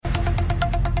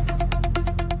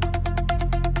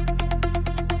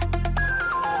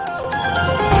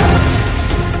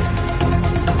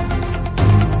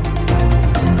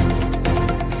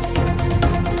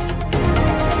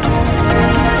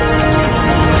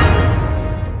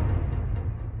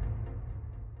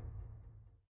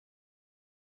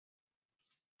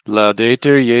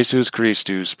Laudetur Jesus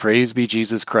Christus, praise be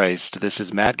Jesus Christ. This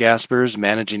is Matt Gaspers,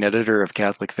 managing editor of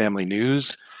Catholic Family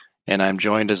News, and I'm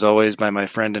joined as always by my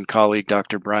friend and colleague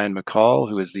Dr. Brian McCall,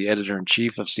 who is the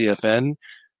editor-in-chief of CFN.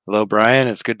 Hello, Brian.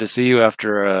 It's good to see you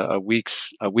after a week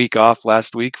off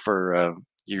last week for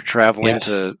you're traveling Yes.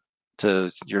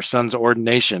 to your son's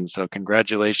ordination. So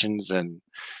congratulations and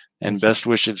Thank you. best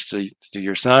wishes to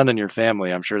your son and your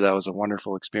family. I'm sure that was a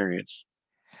wonderful experience.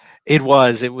 It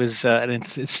was, and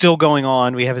it's still going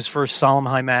on. We have his first Solemn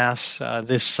High Mass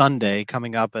this Sunday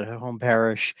coming up at home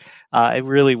parish. It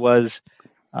really was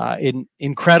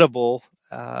incredible.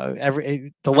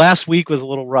 The last week was a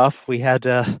little rough. We had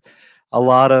a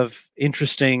lot of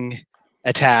interesting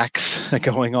attacks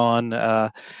going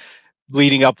on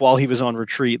leading up while he was on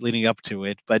retreat, leading up to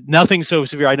it, but nothing so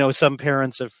severe. I know some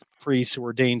parents of priests who were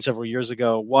ordained several years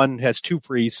ago. One has two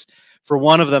priests. For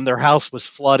one of them, their house was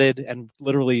flooded and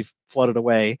literally flooded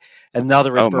away.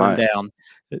 Another, it burned down.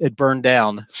 It burned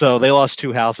down. So they lost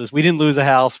two houses. We didn't lose a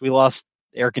house. We lost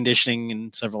air conditioning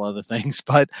and several other things.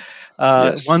 But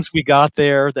Yes. Once we got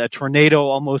there, the tornado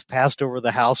almost passed over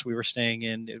the house we were staying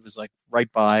in. It was like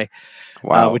right by,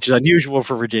 Wow. which is unusual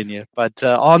for Virginia. But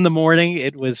on the morning,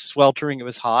 it was sweltering. It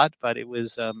was hot, but it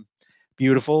was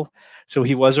beautiful. So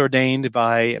he was ordained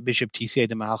by Bishop Tissier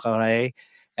de Maharet.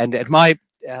 And at my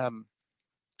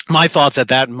thoughts at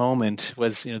that moment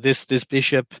was, this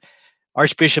bishop,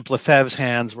 Archbishop Lefebvre's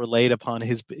hands were laid upon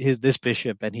this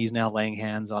bishop, and he's now laying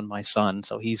hands on my son.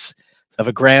 So he's of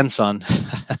a grandson.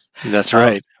 That's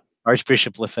right.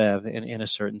 Archbishop Lefebvre, in a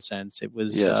certain sense. It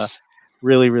was yes.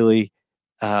 Really, really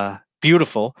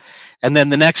beautiful. And then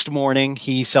the next morning,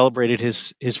 he celebrated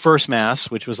his first Mass,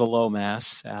 which was a low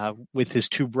Mass, with his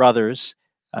two brothers.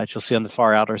 You'll see on the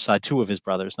far outer side, two of his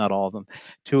brothers, not all of them,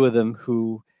 two of them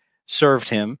who served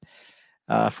him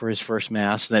for his first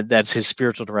Mass. That's his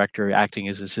spiritual director acting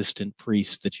as assistant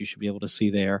priest that you should be able to see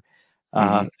there.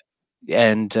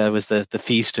 And it was the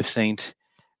feast of Saint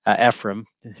Ephrem.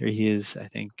 Here he is, I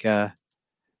think,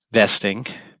 vesting.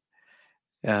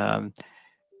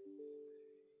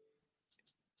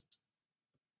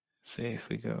 See if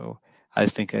we go. I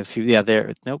think a few. Yeah,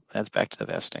 there. Nope, that's back to the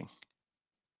vesting.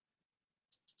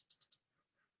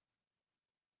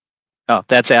 Oh,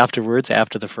 that's afterwards,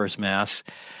 after the first Mass.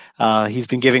 He's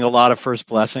been giving a lot of first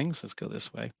blessings. Let's go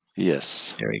this way.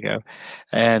 Yes. There we go.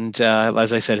 And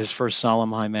as I said, his first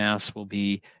Solemn High Mass will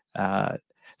be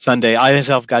Sunday. I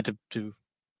myself got to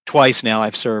twice now.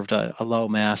 I've served a low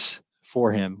Mass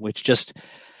for him, which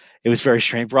it was very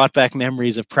strange. Brought back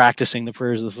memories of practicing the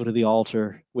prayers at the foot of the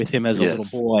altar with him as a little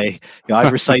boy.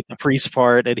 I'd recite the priest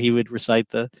part, and he would recite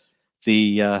the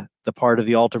part of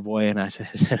the altar boy, and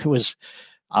it was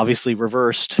obviously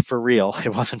reversed for real.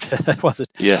 It wasn't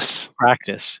yes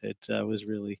practice. It was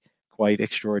really quite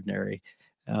extraordinary.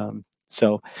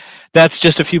 So that's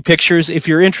just a few pictures. If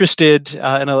you're interested in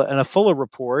a fuller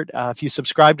report, if you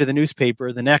subscribe to the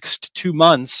newspaper, the next 2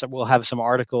 months we'll have some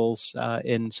articles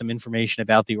and some information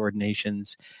about the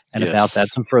ordinations and about that,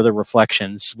 some further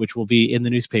reflections, which will be in the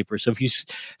newspaper. So if you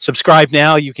subscribe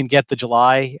now, you can get the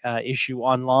July issue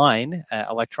online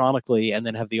electronically, and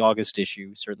then have the August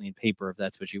issue certainly in paper if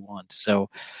that's what you want. So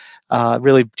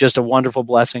really just a wonderful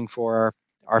blessing for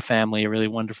our family, a really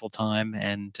wonderful time.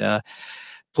 And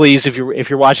please, if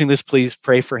you're watching this, please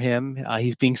pray for him.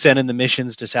 He's being sent in the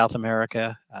missions to South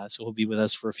America, so he'll be with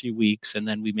us for a few weeks, and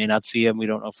then we may not see him. We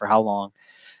don't know for how long,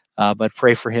 but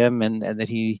pray for him and that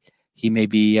he may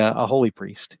be a holy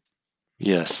priest.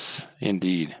 Yes,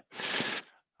 indeed.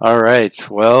 All right.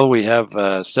 Well, we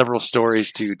have several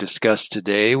stories to discuss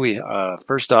today.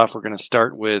 First off, we're going to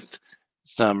start with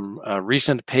some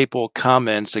recent papal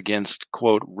comments against,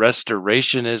 quote,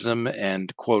 restorationism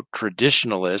and, quote,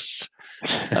 traditionalists.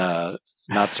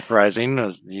 Not surprising,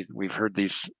 as we've heard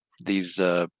these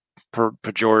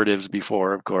pejoratives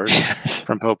before, of course,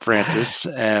 from Pope Francis,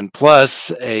 and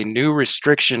plus a new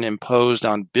restriction imposed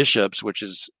on bishops, which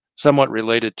is somewhat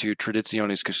related to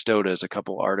Traditionis Custodes, a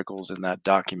couple articles in that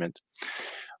document.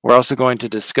 We're also going to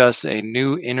discuss a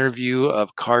new interview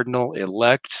of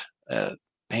Cardinal-elect,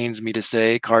 pains me to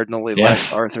say,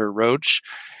 Cardinal-elect Arthur Roche,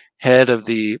 head of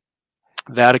the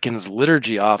Vatican's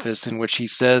liturgy office, in which he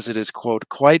says it is, quote,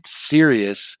 quite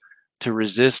serious to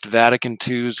resist Vatican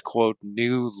II's, quote,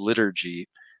 new liturgy.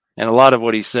 And a lot of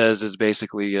what he says is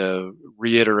basically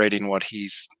reiterating what he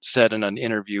said in an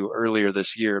interview earlier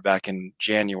this year, back in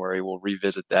January. We'll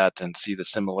revisit that and see the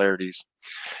similarities.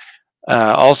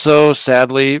 Also,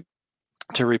 sadly,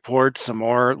 to report some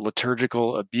more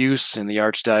liturgical abuse in the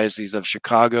Archdiocese of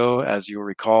Chicago. As you'll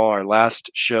recall, our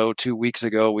last show 2 weeks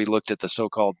ago, we looked at the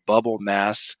so-called bubble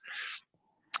mass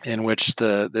in which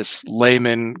this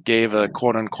layman gave a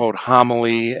quote unquote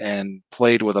homily and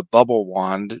played with a bubble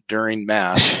wand during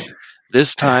Mass.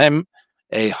 This time,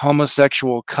 a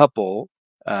homosexual couple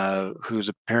who's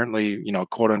apparently,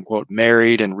 quote unquote,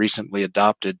 married and recently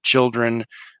adopted children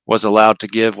was allowed to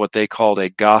give what they called a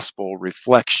gospel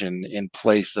reflection in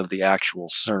place of the actual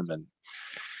sermon.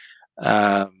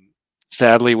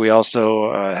 Sadly, we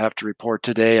also have to report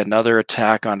today another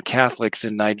attack on Catholics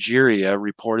in Nigeria,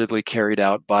 reportedly carried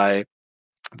out by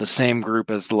the same group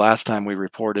as the last time we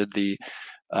reported, the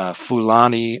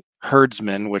Fulani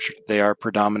herdsmen, which they are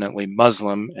predominantly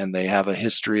Muslim, and they have a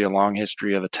long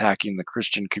history of attacking the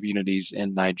Christian communities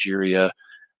in Nigeria,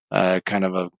 kind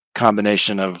of a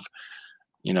combination of,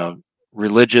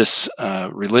 religious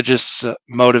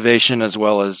motivation as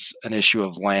well as an issue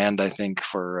of land, I think,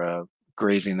 for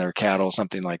grazing their cattle,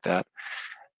 something like that.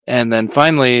 And then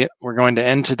finally, we're going to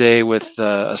end today with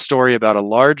a story about a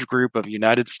large group of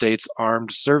United States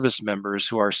armed service members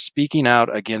who are speaking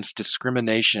out against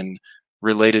discrimination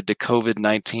related to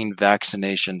COVID-19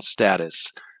 vaccination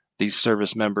status. These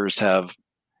service members have,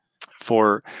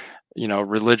 for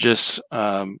religious,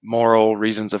 moral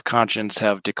reasons of conscience,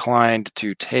 have declined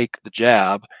to take the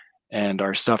jab and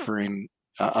are suffering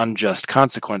unjust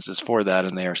consequences for that,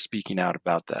 and they are speaking out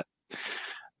about that.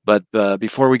 But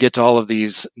before we get to all of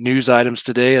these news items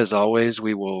today, as always,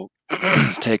 we will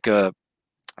take a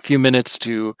few minutes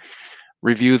to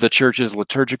review the church's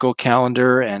liturgical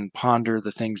calendar and ponder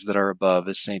the things that are above,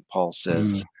 as St. Paul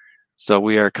says. So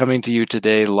we are coming to you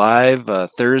today live,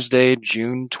 Thursday,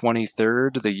 June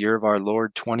 23rd, the year of our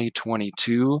Lord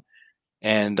 2022.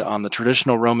 And on the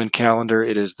traditional Roman calendar,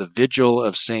 it is the Vigil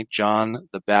of St. John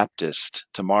the Baptist.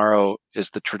 Tomorrow is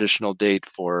the traditional date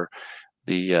for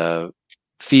the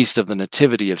Feast of the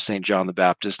Nativity of St. John the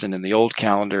Baptist. And in the old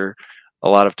calendar, a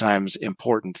lot of times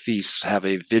important feasts have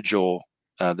a vigil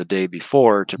the day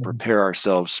before to prepare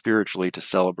ourselves spiritually to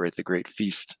celebrate the great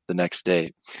feast the next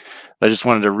day. I just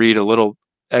wanted to read a little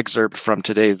excerpt from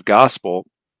today's gospel.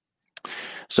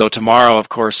 So tomorrow, of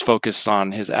course, focused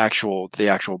on the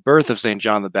actual birth of St.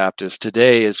 John the Baptist.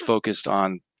 Today is focused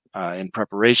on, in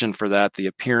preparation for that, the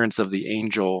appearance of the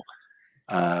angel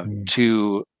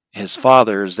to his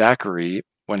father, Zachary,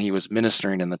 when he was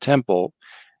ministering in the temple.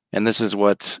 And this is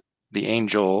what the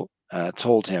angel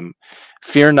told him.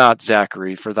 Fear not,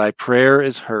 Zachary, for thy prayer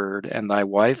is heard, and thy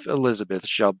wife Elizabeth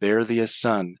shall bear thee a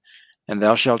son, and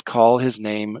thou shalt call his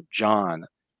name John.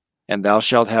 And thou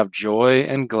shalt have joy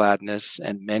and gladness,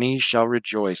 and many shall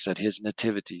rejoice at his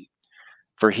nativity.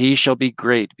 For he shall be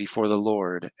great before the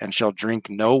Lord, and shall drink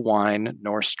no wine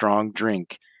nor strong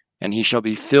drink, and he shall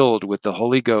be filled with the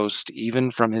Holy Ghost even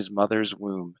from his mother's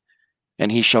womb.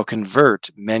 And he shall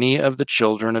convert many of the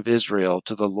children of Israel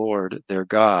to the Lord their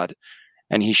God,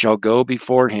 and he shall go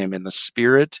before him in the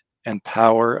spirit and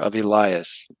power of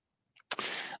Elias,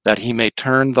 that he may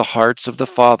turn the hearts of the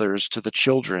fathers to the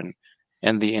children,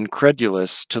 and the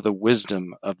incredulous to the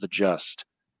wisdom of the just,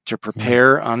 to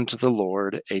prepare unto the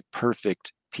Lord a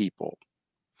perfect people.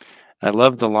 I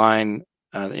love the line,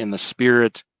 in the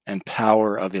spirit and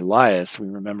power of Elias. We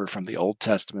remember from the Old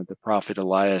Testament, the prophet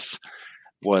Elias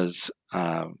was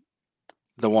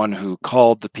the one who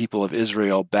called the people of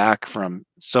Israel back from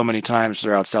so many times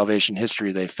throughout salvation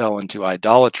history. They fell into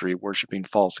idolatry, worshiping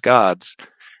false gods.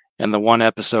 And the one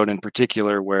episode in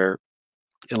particular where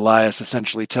Elias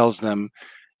essentially tells them,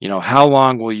 how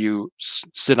long will you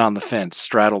sit on the fence,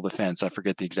 straddle the fence? I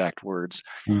forget the exact words.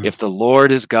 If the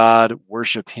Lord is God,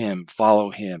 worship him, follow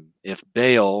him. If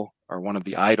Baal, or one of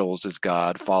the idols, is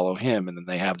God, follow him. And then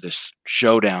they have this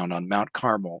showdown on Mount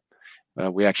Carmel.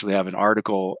 We actually have an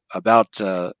article about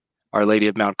Our Lady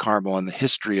of Mount Carmel and the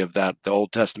history of that, the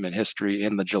Old Testament history,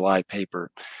 in the July paper.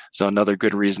 So another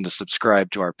good reason to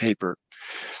subscribe to our paper.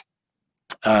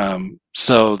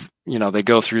 So, they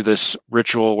go through this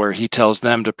ritual where he tells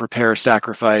them to prepare a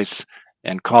sacrifice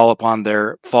and call upon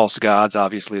their false gods.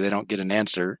 Obviously, they don't get an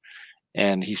answer.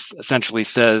 And he essentially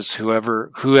says,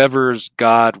 whoever's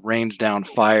God rains down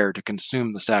fire to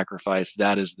consume the sacrifice,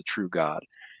 that is the true God.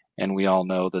 And we all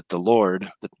know that the Lord,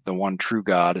 the one true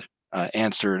God,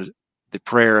 answered the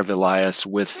prayer of Elias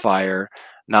with fire,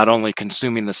 not only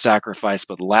consuming the sacrifice,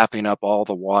 but lapping up all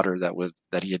the water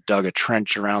that he had dug a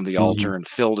trench around the altar and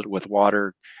filled it with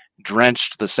water,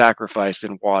 drenched the sacrifice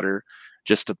in water,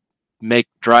 just to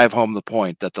drive home the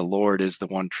point that the Lord is the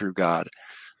one true God.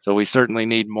 So we certainly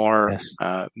need more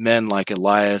men like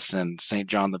Elias and St.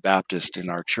 John the Baptist in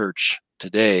our church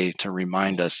today to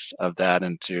remind us of that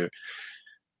and to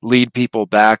lead people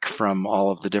back from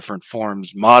all of the different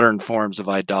modern forms of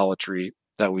idolatry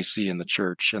that we see in the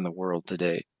church and the world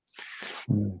today.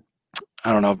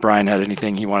 I don't know if Brian had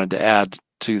anything he wanted to add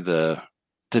to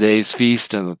today's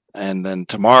feast, and then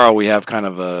tomorrow we have kind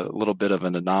of a little bit of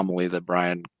an anomaly that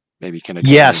Brian maybe can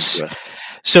explain Yes. to us.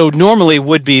 So normally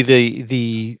would be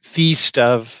the feast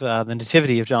of the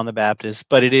Nativity of John the Baptist,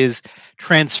 but it is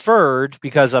transferred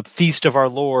because a feast of our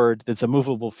Lord that's a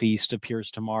movable feast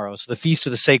appears tomorrow. So the Feast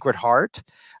of the Sacred Heart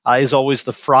is always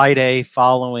the Friday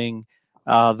following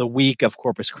the week of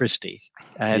Corpus Christi,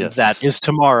 and Yes. that is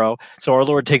tomorrow. So our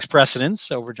Lord takes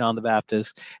precedence over John the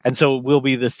Baptist, and so it will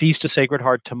be the Feast of Sacred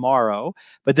Heart tomorrow.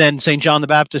 But then St. John the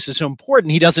Baptist is so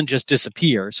important, he doesn't just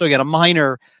disappear. So again, a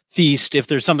minor feast, if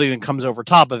there's something that comes over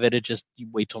top of it, you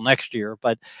wait till next year.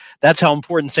 But that's how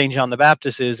important St. John the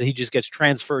Baptist is. He just gets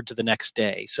transferred to the next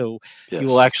day. So you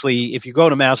will actually, if you go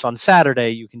to Mass on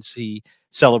Saturday, you can see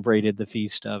celebrated the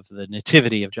feast of the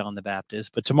Nativity of John the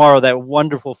Baptist. But tomorrow, that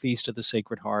wonderful feast of the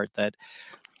Sacred Heart that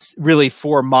really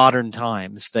for modern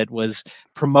times, that was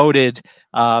promoted,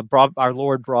 our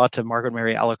Lord brought to Margaret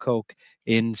Mary Alacoque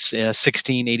in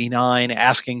 1689,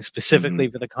 asking specifically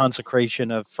for the consecration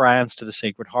of France to the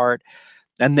Sacred Heart.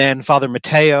 And then Father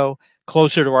Matteo,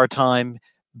 closer to our time,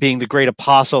 being the great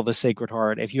apostle of the Sacred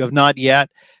Heart. If you have not yet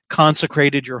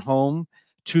consecrated your home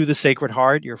to the Sacred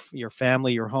Heart, your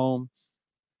family, your home,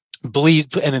 believe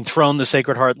and enthrone the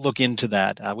Sacred Heart, look into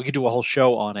that. We could do a whole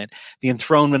show on it. The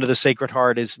enthronement of the Sacred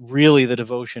Heart is really the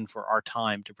devotion for our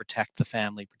time to protect the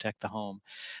family, protect the home.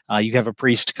 You have a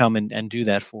priest come and do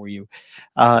that for you.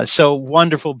 So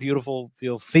wonderful, beautiful,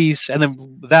 beautiful feasts. And then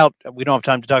we don't have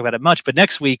time to talk about it much, but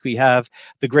next week we have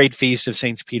the great feast of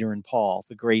Saints Peter and Paul,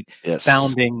 the great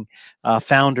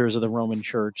founders of the Roman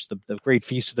Church, the great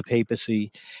feast of the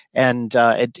papacy. And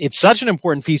it's such an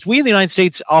important feast. We in the United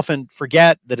States often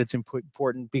forget that it's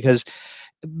important because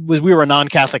we were a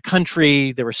non-Catholic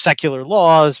country. There were secular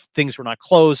laws. Things were not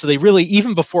closed. So they really,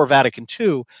 even before Vatican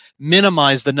II,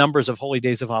 minimized the numbers of holy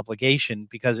days of obligation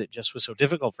because it just was so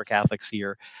difficult for Catholics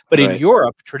here. But in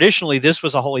Europe, traditionally, this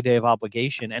was a holy day of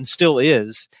obligation and still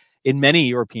is in many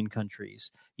European countries,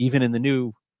 even in the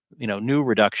new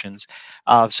reductions.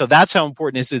 So that's how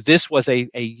important it is that this was a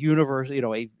universe,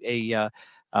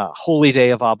 holy day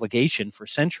of obligation for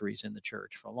centuries in the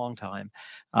church, for a long time.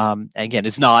 Again,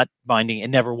 it's not binding. It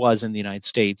never was in the United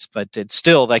States, but it's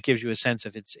still, that gives you a sense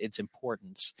of its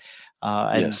importance.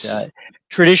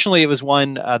 Traditionally, it was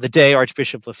the day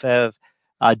Archbishop Lefebvre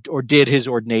did his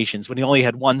ordinations, when he only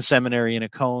had one seminary in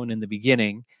Acon in the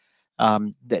beginning.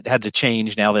 That had to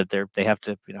change now that they have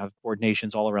to have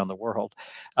ordinations all around the world.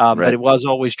 But it was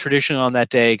always tradition on that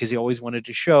day because he always wanted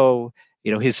to show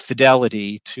his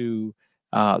fidelity to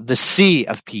the see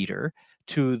of Peter,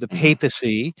 to the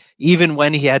papacy, even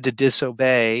when he had to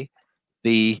disobey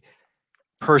the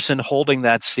person holding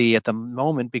that see at the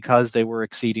moment because they were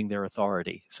exceeding their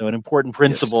authority. So an important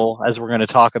principle, as we're going to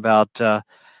talk about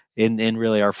in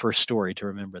really our first story, to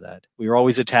remember that. We were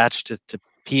always attached to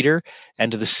Peter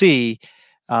and to the see,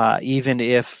 even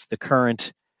if the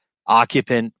current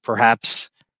occupant, perhaps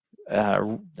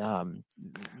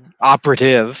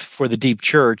operative for the deep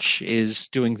church, is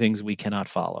doing things we cannot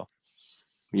follow.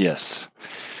 Yes.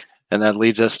 And that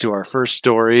leads us to our first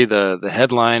story. The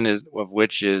headline of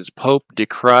which is Pope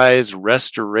decries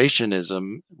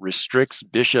restorationism, restricts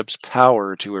bishops'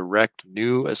 power to erect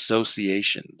new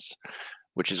associations,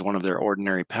 which is one of their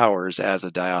ordinary powers as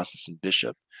a diocesan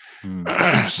bishop.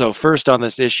 So first on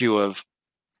this issue of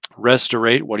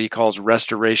what he calls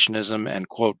restorationism and,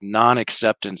 quote,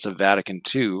 non-acceptance of Vatican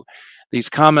II, these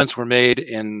comments were made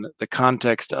in the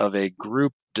context of a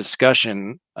group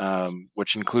discussion,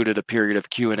 which included a period of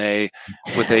Q&A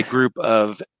with a group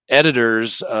of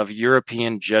editors of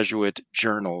European Jesuit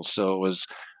journals. So it was,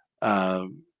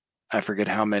 I forget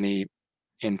how many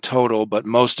in total, but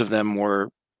most of them were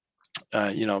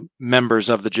members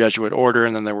of the Jesuit order,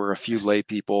 and then there were a few lay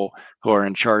people who are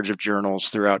in charge of journals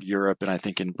throughout Europe and I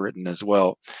think in Britain as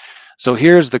well. So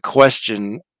here's the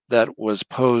question that was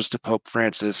posed to Pope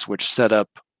Francis, which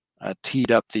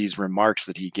teed up these remarks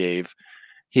that he gave.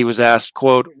 He was asked,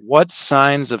 quote, "What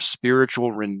signs of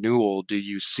spiritual renewal do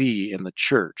you see in the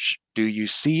church? Do you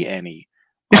see any?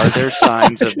 Are there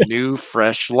signs of new,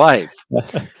 fresh life?"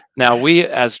 Now, we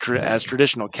as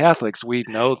traditional Catholics, we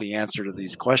know the answer to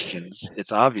these questions.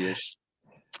 It's obvious.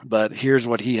 But here's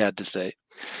what he had to say.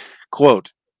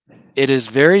 Quote, "It is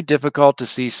very difficult to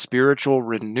see spiritual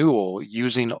renewal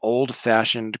using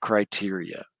old-fashioned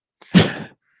criteria.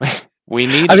 We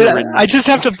need I just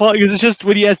have to pause because it's just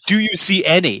when he asks, do you see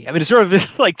any? I mean, it's sort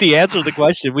of like the answer to the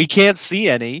question. We can't see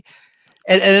any.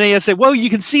 And then he has to say, well, you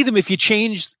can see them if you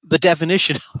change the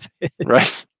definition of it.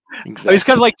 Right. Exactly. I mean, it's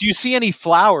kind of like, do you see any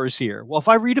flowers here? Well, if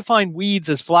I redefine weeds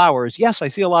as flowers, yes, I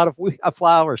see a lot of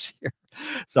flowers here.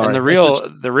 Sorry. And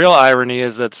the real irony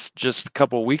is that's just a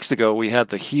couple of weeks ago we had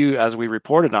the huge, as we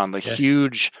reported on, the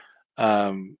huge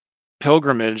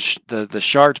pilgrimage, the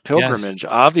Chartres pilgrimage,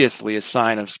 obviously a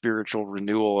sign of spiritual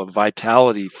renewal, of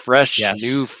vitality, fresh,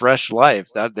 new, fresh life.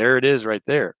 That there it is, right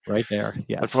there. Right there.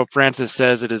 Yes. But Pope Francis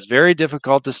says it is very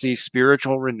difficult to see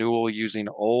spiritual renewal using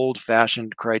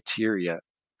old-fashioned criteria.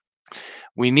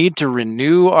 We need to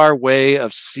renew our way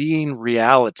of seeing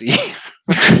reality,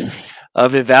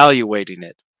 of evaluating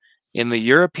it. In the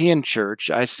European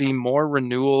Church, I see more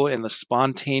renewal in the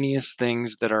spontaneous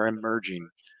things that are emerging.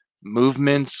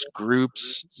 Movements,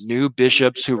 groups, new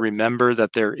bishops who remember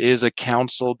that there is a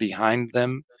council behind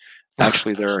them.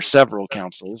 Actually, there are several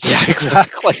councils. Yeah,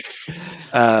 exactly.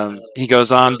 He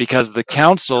goes on, because the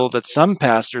council that some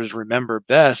pastors remember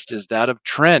best is that of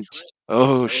Trent.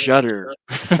 Oh, shudder.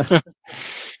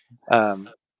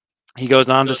 He goes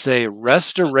on to say,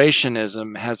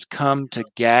 restorationism has come to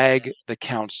gag the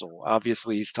council.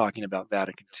 Obviously, he's talking about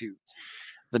Vatican II.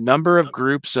 The number of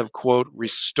groups of, quote,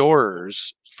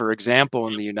 restorers, for example,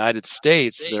 in the United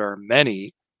States, there are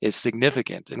many, is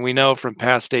significant. And we know from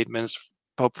past statements,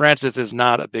 Pope Francis is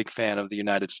not a big fan of the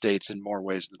United States in more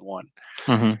ways than one.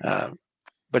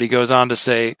 But he goes on to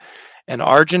say, an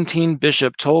Argentine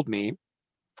bishop told me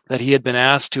that he had been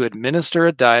asked to administer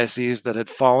a diocese that had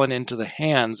fallen into the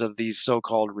hands of these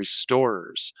so-called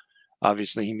restorers.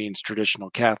 Obviously, he means traditional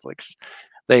Catholics.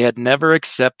 They had never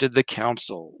accepted the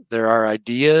council. There are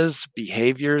ideas,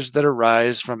 behaviors that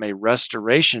arise from a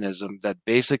restorationism that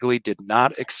basically did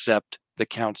not accept the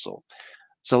council.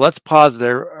 So let's pause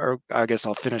there, or I guess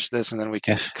I'll finish this and then we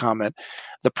can comment.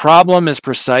 The problem is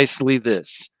precisely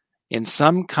this. In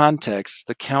some contexts,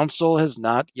 the council has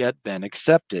not yet been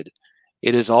accepted.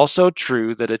 It is also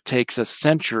true that it takes a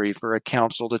century for a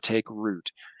council to take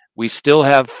root. We still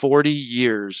have 40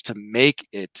 years to make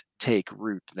it take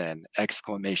root then,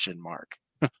 exclamation mark.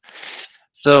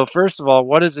 So first of all,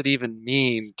 what does it even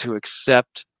mean to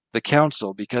accept the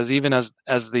council? Because even as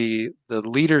the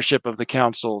leadership of the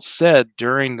council said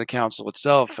during the council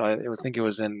itself, I think it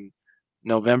was in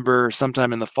November,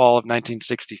 sometime in the fall of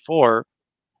 1964,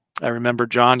 I remember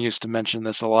John used to mention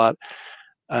this a lot.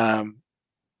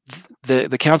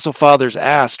 The council fathers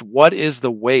asked, what is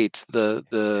the weight,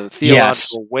 the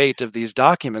theological weight of these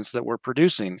documents that we're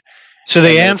producing? So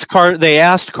they asked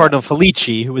Cardinal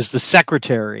Felici, who was the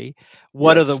secretary,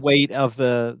 what are the weight of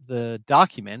the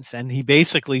documents, and he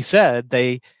basically said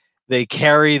they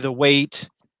carry the weight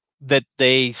that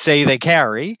they say they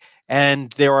carry,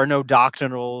 and there are no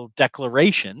doctrinal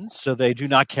declarations, so they do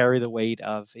not carry the weight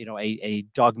of a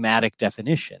dogmatic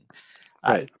definition.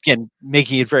 Again,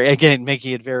 making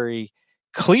it very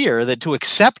clear that to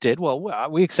accept it,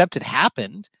 we accept it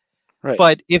happened,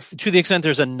 but if to the extent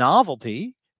there's a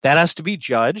novelty, that has to be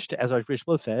judged, as Archbishop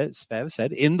Lefebvre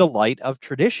said, in the light of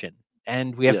tradition,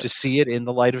 and we have to see it in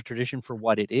the light of tradition for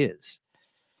what it is.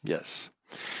 Yes.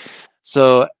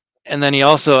 So, and then he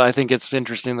also, I think it's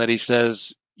interesting that he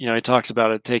says, he talks about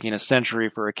it taking a century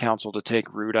for a council to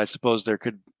take root. I suppose there's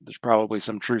probably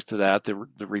some truth to that. The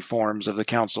reforms of the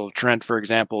Council of Trent, for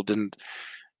example, didn't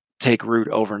take root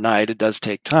overnight. It does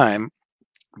take time.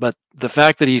 But the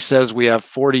fact that he says we have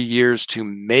 40 years to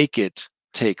make it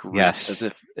take root, as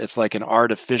if it's like an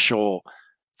artificial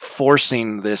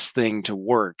forcing this thing to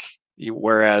work,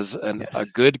 whereas a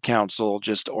good council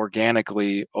just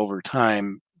organically over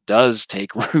time does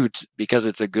take root because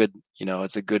it's a good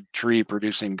tree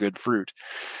producing good fruit.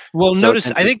 Well,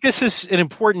 notice, I think this is an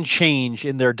important change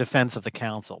in their defense of the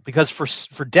council, because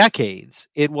for decades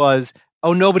it was,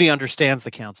 nobody understands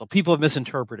the council. People have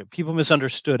misinterpreted. People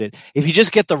misunderstood it. If you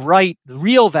just get the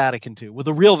real Vatican II, will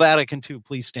the real Vatican II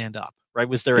please stand up? Right?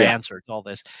 Was their answer to all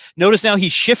this. Notice now he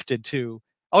shifted to,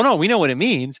 no, we know what it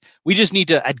means. We just need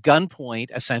to, at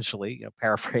gunpoint, essentially,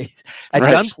 paraphrase, at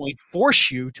gunpoint,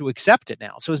 force you to accept it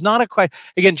now. So it's not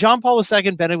again, John Paul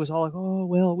II, Benedict was all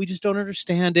like, we just don't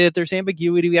understand it. There's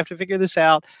ambiguity. We have to figure this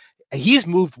out. He's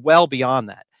moved well beyond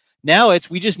that. Now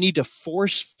we just need to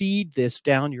force feed this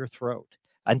down your throat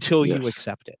until you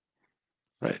accept it.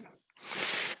 Right.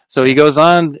 So he goes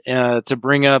on to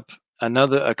bring up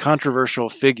a controversial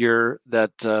figure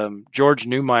that George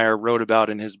Neumeier wrote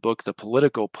about in his book, The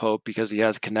Political Pope, because he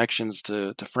has connections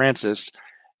to Francis.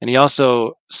 And he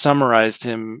also summarized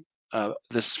him,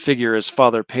 this figure, as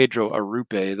Father Pedro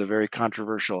Arrupe, the very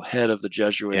controversial head of the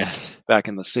Jesuits back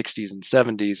in the 60s and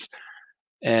 70s.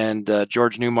 And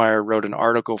George Neumeier wrote an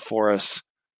article for us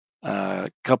a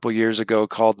couple years ago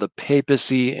called The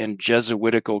Papacy in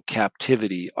Jesuitical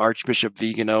Captivity, Archbishop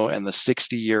Vigano and the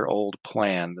 60-Year-Old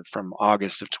Plan, from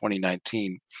August of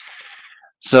 2019.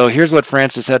 So here's what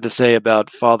Francis had to say about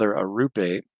Father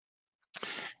Arrupe.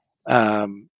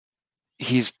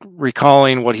 He's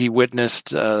recalling what he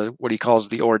witnessed, what he calls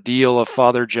the ordeal of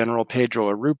Father General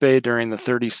Pedro Arrupe during the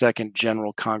 32nd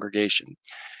General Congregation.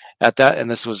 And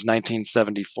this was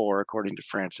 1974, according to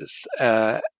Francis.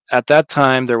 At that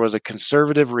time, there was a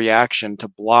conservative reaction to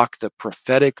block the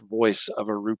prophetic voice of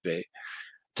Arrupe.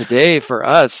 Today, for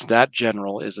us, that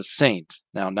general is a saint.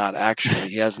 Now, not actually.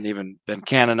 He hasn't even been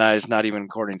canonized, not even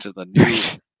according to the new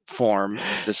form.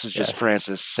 This is just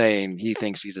Francis saying he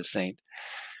thinks he's a saint.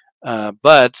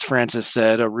 But Francis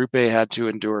said Arrupe had to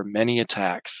endure many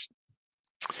attacks.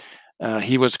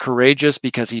 He was courageous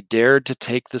because he dared to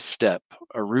take the step.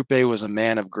 Arrupe was a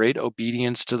man of great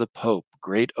obedience to the Pope,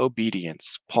 great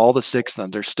obedience. Paul VI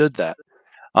understood that.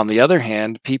 On the other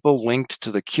hand, people linked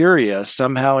to the Curia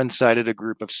somehow incited a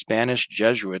group of Spanish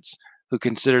Jesuits who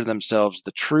considered themselves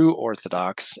the true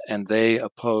Orthodox, and they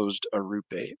opposed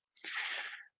Arrupe.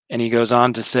 And he goes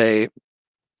on to say,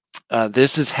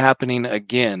 this is happening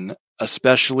again,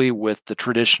 especially with the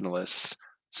traditionalists.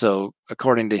 So,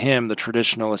 according to him, the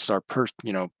traditionalists are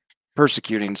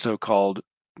persecuting so-called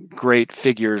great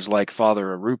figures like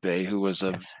Father Arrupe, who was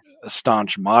a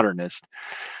staunch modernist.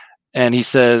 And he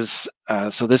says,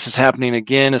 so this is happening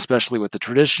again, especially with the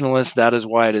traditionalists. That is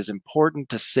why it is important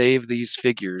to save these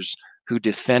figures who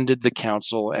defended the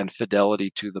council and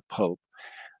fidelity to the Pope.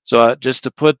 So just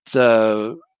to put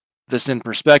this in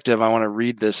perspective, I want to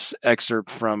read this excerpt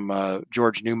from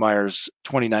George Neumeyer's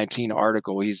 2019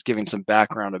 article. He's giving some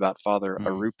background about Father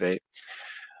Arrupe.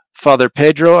 Father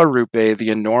Pedro Arrupe, the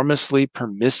enormously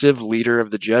permissive leader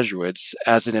of the Jesuits,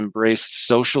 as it embraced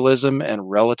socialism and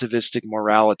relativistic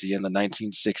morality in the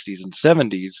 1960s and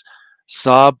 70s,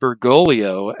 saw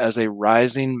Bergoglio as a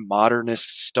rising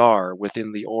modernist star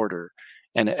within the order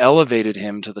and elevated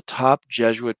him to the top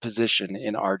Jesuit position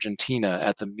in Argentina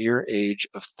at the mere age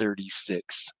of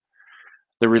 36.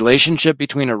 The relationship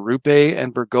between Arrupe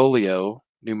and Bergoglio,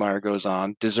 Neumeyer goes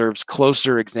on, deserves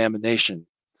closer examination.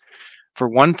 For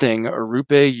one thing,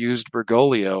 Arrupe used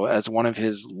Bergoglio as one of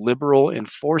his liberal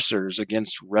enforcers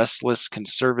against restless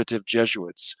conservative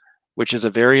Jesuits, which is a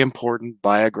very important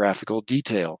biographical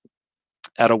detail.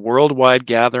 At a worldwide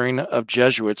gathering of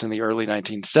Jesuits in the early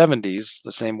 1970s,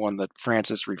 the same one that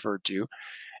Francis referred to,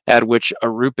 at which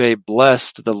Arrupe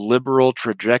blessed the liberal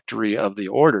trajectory of the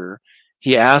order,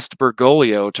 he asked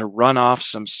Bergoglio to run off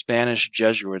some Spanish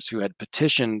Jesuits who had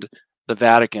petitioned the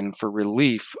Vatican for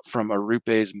relief from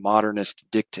Arrupe's modernist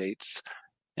dictates.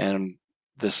 And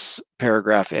this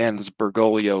paragraph ends,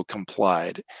 Bergoglio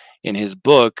complied. In his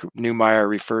book, Neumeyer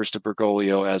refers to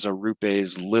Bergoglio as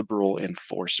Arrupe's liberal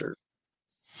enforcer.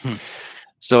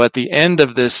 So at the end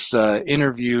of this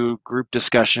interview group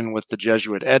discussion with the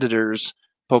Jesuit editors,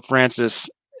 Pope Francis,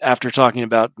 after talking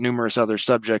about numerous other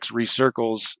subjects,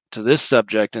 recircles to this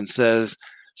subject and says,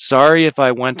 "Sorry if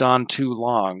I went on too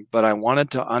long, but I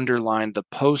wanted to underline the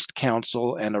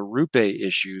post-council and Arrupe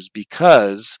issues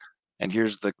because," and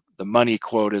here's the money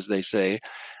quote as they say,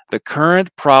 "the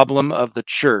current problem of the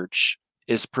church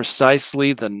is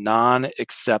precisely the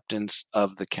non-acceptance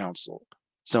of the council."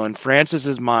 So in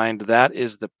Francis's mind, that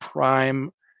is the prime,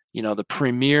 the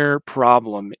premier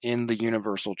problem in the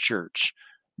universal church,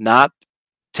 not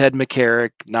Ted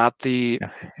McCarrick, not the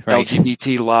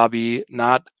LGBT lobby,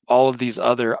 not all of these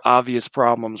other obvious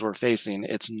problems we're facing.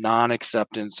 It's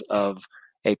non-acceptance of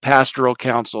a pastoral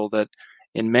council that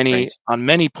on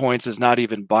many points is not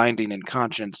even binding in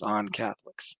conscience on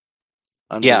Catholics.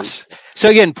 Yes. So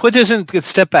again, put this in,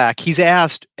 step back. He's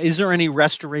asked, is there any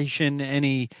restoration,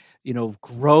 any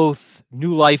growth,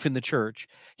 new life in the church?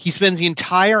 He spends the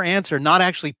entire answer not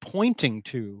actually pointing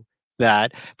to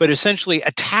that, but essentially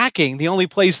attacking the only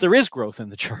place there is growth in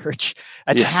the church,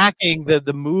 attacking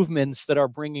the movements that are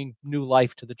bringing new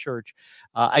life to the church.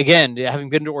 Again, having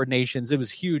been to ordinations, it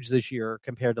was huge this year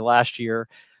compared to last year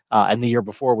and the year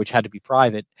before, which had to be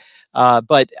private.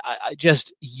 But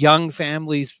just young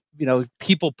families,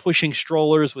 people pushing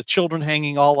strollers with children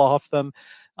hanging all off them,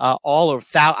 well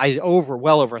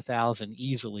over 1,000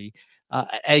 easily.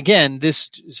 Again, this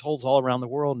holds all around the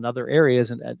world in other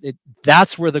areas, and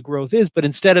that's where the growth is. But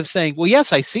instead of saying, "Well,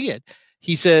 yes, I see it,"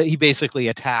 he basically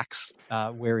attacks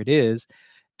where it is,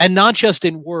 and not just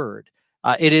in word.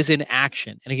 It is in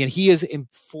action. And again, he is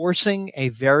enforcing a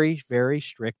very, very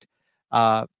strict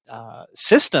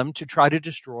system to try to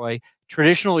destroy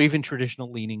traditional, even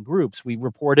traditional leaning groups. We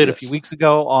reported a few weeks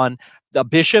ago on a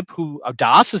bishop a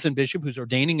diocesan bishop who's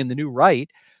ordaining in the New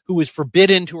Rite, who was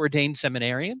forbidden to ordain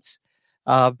seminarians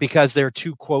because they're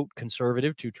too, quote,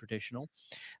 conservative, too traditional.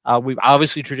 We've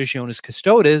obviously Traditionis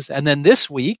Custodes. And then this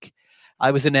week,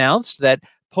 I was announced that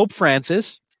Pope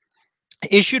Francis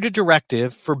issued a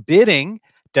directive forbidding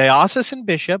diocesan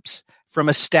bishops from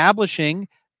establishing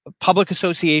public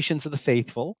associations of the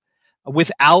faithful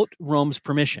without Rome's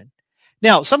permission.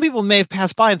 Now, some people may have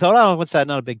passed by and thought, "Oh, what's that?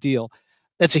 Not a big deal."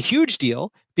 That's a huge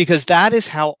deal, because that is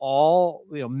how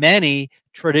many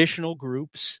traditional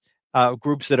groups,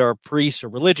 groups that are priests or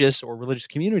religious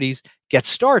communities, get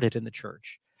started in the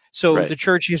church. So the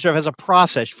church sort of has a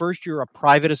process. First, you're a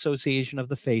private association of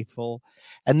the faithful,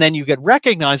 and then you get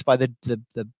recognized by the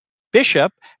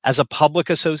bishop as a public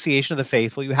association of the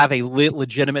faithful. You have a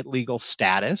legitimate legal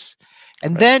status,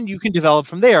 and then you can develop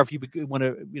from there if you want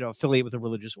to affiliate with a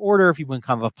religious order, if you want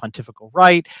kind of a pontifical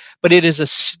right. But it is a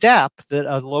step that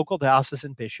a local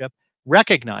diocesan bishop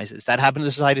recognizes. That happened to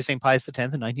the Society of St. Pius X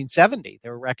in 1970. They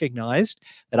were recognized.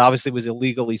 That obviously was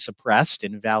illegally suppressed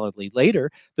invalidly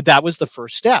later, but that was the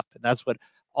first step. And that's what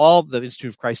all the Institute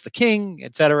of Christ the King,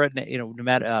 et cetera, no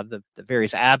matter the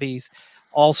various abbeys,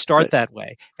 all start that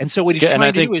way. And so what he's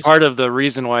trying to do is, part of the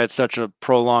reason why it's such a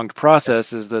prolonged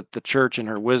process is that the church in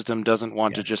her wisdom doesn't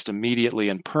want to just immediately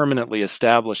and permanently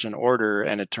establish an order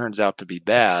and it turns out to be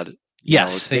bad.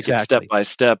 Yes, exactly. Step by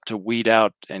step to weed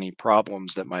out any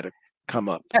problems that might have come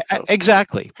up. So.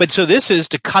 Exactly. But so this is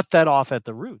to cut that off at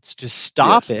the roots, to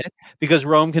stop it, because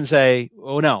Rome can say,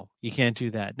 "Oh no, you can't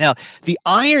do that." Now, the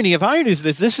irony of ironies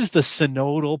is this is the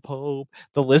synodal pope,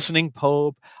 the listening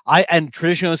pope, and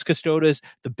Traditionis Custodes,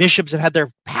 the bishops have had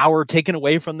their power taken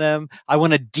away from them. I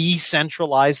want to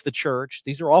decentralize the church.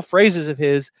 These are all phrases of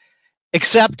his,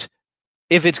 except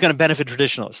if it's going to benefit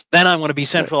traditionalists. Then I want to be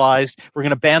centralized. We're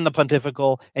going to ban the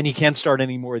pontifical, and you can't start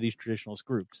any more of these traditionalist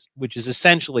groups, which is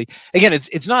essentially, again,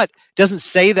 it's not, doesn't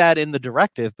say that in the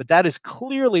directive, but that is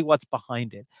clearly what's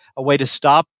behind it. A way to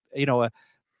stop,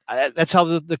 that's how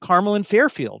the Carmel and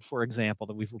Fairfield, for example,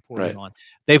 that we've reported on,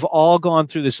 they've all gone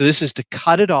through this. So this is to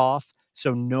cut it off.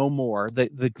 So no more.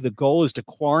 The goal is to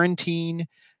quarantine,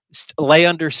 lay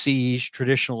under siege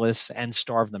traditionalists and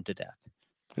starve them to death.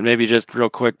 And maybe just real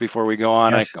quick before we go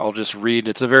on, I'll just read.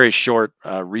 It's a very short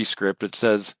rescript. It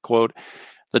says, quote,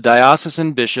 "The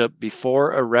diocesan bishop,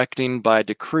 before erecting by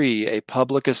decree a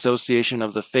public association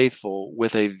of the faithful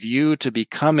with a view to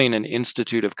becoming an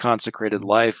institute of consecrated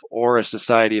life or a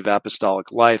society of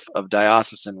apostolic life of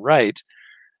diocesan right,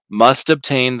 must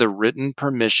obtain the written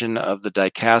permission of the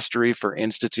dicastery for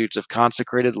institutes of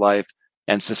consecrated life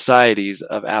and societies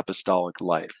of apostolic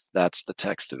life." That's the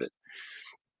text of it.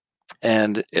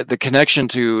 And the connection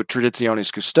to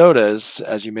Traditionis Custodes,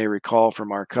 as you may recall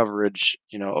from our coverage,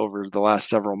 over the last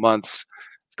several months,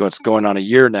 it's going on a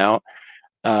year now.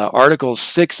 Articles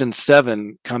 6 and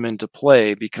 7 come into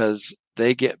play because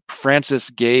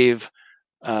Francis gave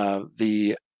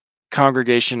the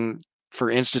Congregation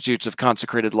for Institutes of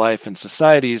Consecrated Life and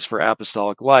Societies for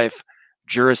Apostolic Life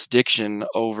jurisdiction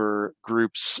over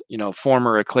groups,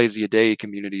 former Ecclesia Dei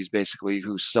communities, basically,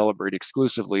 who celebrate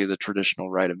exclusively the traditional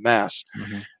rite of Mass.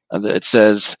 It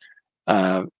says,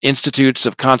 institutes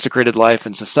of consecrated life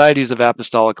and societies of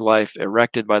apostolic life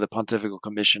erected by the Pontifical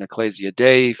Commission Ecclesia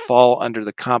Dei fall under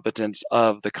the competence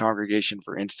of the Congregation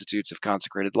for Institutes of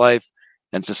Consecrated Life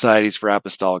and Societies for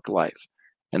Apostolic Life.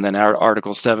 And then our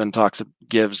Article 7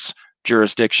 gives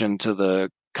jurisdiction to the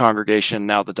congregation,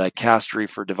 now the dicastery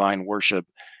for divine worship,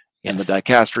 and the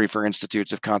dicastery for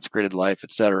institutes of consecrated life,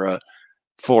 etc.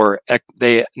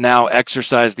 They now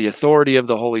exercise the authority of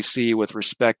the Holy See with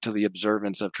respect to the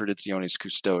observance of Traditionis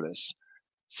Custodes.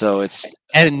 So it's,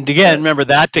 and again, remember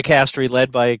that dicastery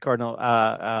led by Cardinal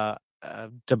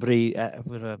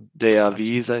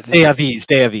Deiavis, I think.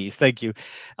 Deiavis, thank you,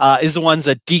 is the ones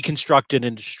that deconstructed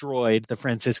and destroyed the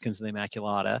Franciscans and the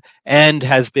Immaculata, and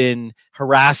has been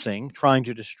trying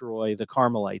to destroy the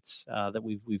Carmelites that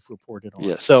we've reported on.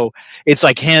 Yes. So it's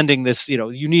like handing this,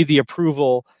 you need the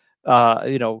approval.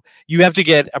 You have to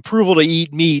get approval to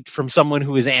eat meat from someone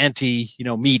who is anti,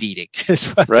 meat eating.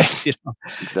 Exactly.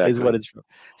 Is what it's from.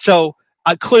 So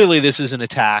clearly, this is an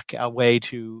attack, a way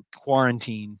to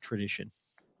quarantine tradition.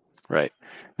 Right.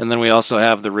 And then we also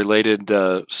have the related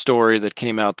story that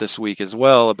came out this week as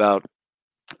well about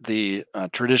the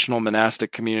traditional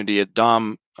monastic community at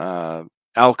Dom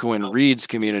Alcuin Reed's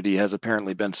community has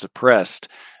apparently been suppressed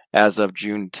as of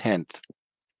June 10th.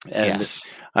 And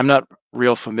I'm not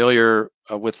real familiar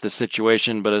with the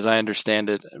situation, but as I understand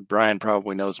it, Brian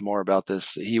probably knows more about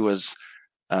this. He was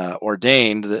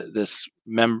ordained,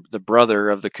 the brother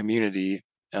of the community.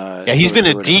 He's been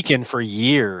a deacon for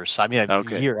years. I mean, I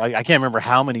can't remember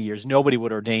how many years. Nobody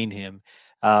would ordain him,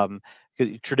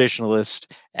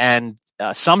 traditionalist. And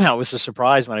somehow it was a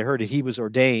surprise when I heard it. He was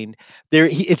ordained.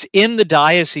 It's in the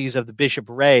diocese of the Bishop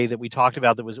Ray that we talked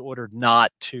about that was ordered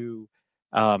not to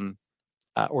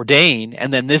ordain,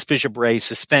 and then this Bishop Ray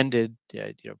suspended,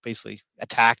 basically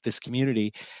attacked this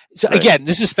community. So Right. again,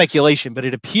 this is speculation, but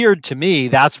it appeared to me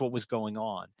that's what was going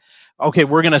on. Okay,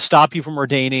 we're going to stop you from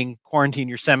ordaining, quarantine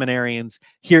your seminarians.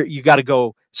 Here, you got to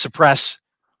go suppress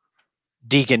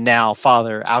Deacon now,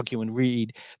 Father Alcuin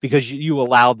Reed, because you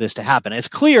allowed this to happen. It's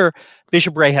clear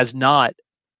Bishop Ray has not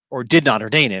or did not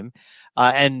ordain him,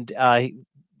 and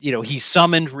he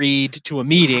summoned Reed to a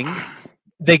meeting.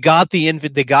 They got the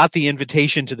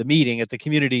invitation to the meeting at the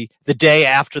community the day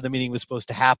after the meeting was supposed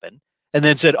to happen, and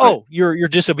then said, "Oh, you're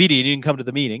disobedient. You didn't come to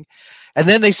the meeting." And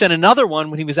then they sent another one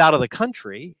when he was out of the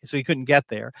country, so he couldn't get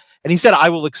there. And he said, "I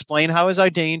will explain how I was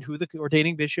ordained, who the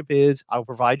ordaining bishop is. I'll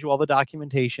provide you all the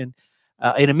documentation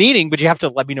in a meeting, but you have to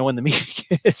let me know when the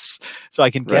meeting is so I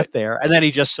can get there." And then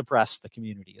he just suppressed the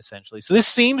community, essentially. So this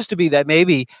seems to be that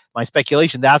maybe, my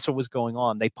speculation, that's what was going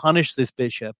on. They punished this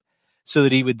bishop so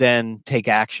that he would then take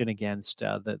action against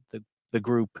the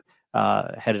group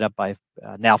headed up by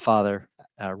now Father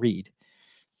Reed.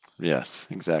 Yes,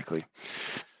 exactly.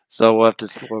 So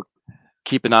we'll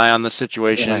keep an eye on the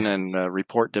situation and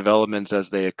report developments as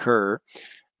they occur.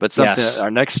 But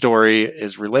our next story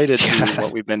is related to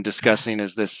what we've been discussing,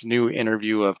 is this new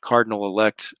interview of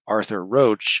Cardinal-elect Arthur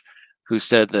Roach, who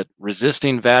said that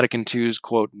resisting Vatican II's,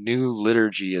 quote, new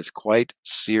liturgy is quite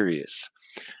serious.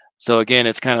 So again,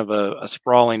 it's kind of a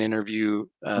sprawling interview,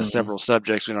 several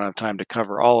subjects. We don't have time to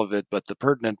cover all of it, but the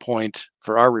pertinent point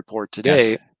for our report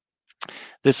today,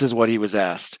 this is what he was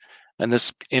asked. And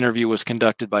this interview was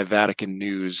conducted by Vatican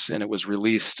News, and it was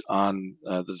released on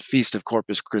the Feast of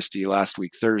Corpus Christi last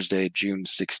week, Thursday, June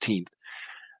 16th.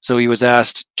 So he was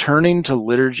asked, turning to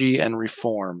liturgy and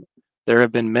reform, there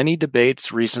have been many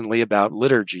debates recently about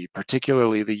liturgy,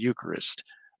 particularly the Eucharist.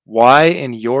 Why,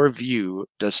 in your view,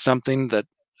 does something that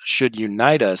should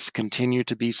unite us continue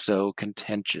to be so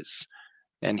contentious?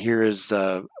 And here is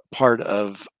part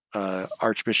of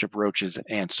Archbishop Roach's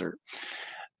answer.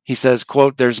 He says,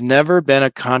 quote, there's never been a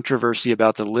controversy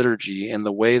about the liturgy in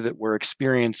the way that we're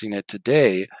experiencing it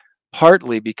today,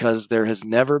 partly because there has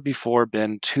never before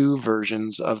been two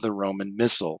versions of the Roman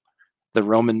Missal. The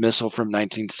Roman Missal from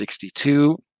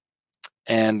 1962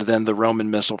 and then the Roman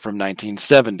Missal from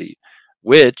 1970.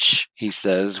 Which, he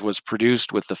says, was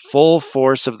produced with the full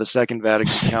force of the Second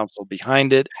Vatican Council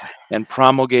behind it and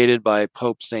promulgated by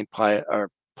Pope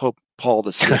Paul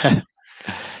VI.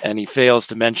 And he fails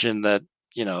to mention that,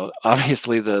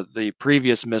 obviously the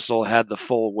previous missal had the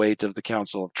full weight of the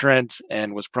Council of Trent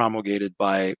and was promulgated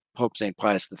by Pope St.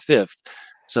 Pius V.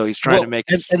 So he's trying to make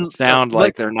it sound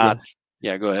like they're not.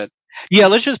 Yeah, go ahead. Yeah,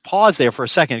 let's just pause there for a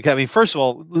second. I mean, first of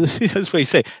all, that's what you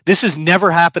say. This has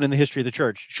never happened in the history of the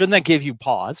church. Shouldn't that give you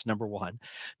pause? Number one.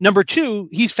 Number two,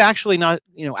 he's factually not,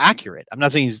 accurate. I'm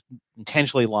not saying he's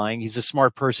intentionally lying. He's a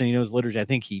smart person. He knows liturgy. I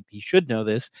think he should know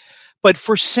this. But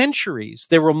for centuries,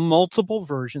 there were multiple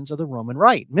versions of the Roman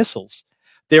Rite, missals.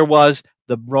 There was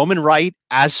the Roman Rite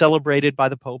as celebrated by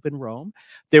the Pope in Rome.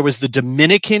 There was the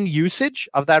Dominican usage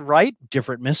of that rite,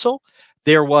 different missal.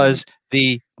 There was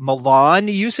the Milan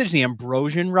usage, the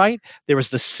Ambrosian Rite. There was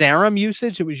the Sarum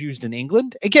usage that was used in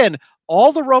England. Again,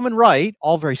 all the Roman Rite,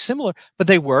 all very similar, but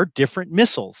they were different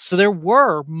missals. So there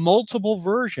were multiple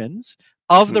versions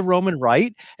of the Roman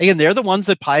Rite. Again, they're the ones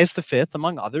that Pius V,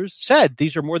 among others, said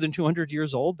these are more than 200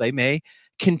 years old. They may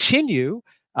continue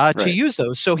to use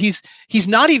those. So he's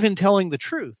not even telling the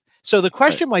truth. So the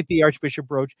question might be, Archbishop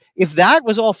Roach, if that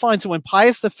was all fine, so when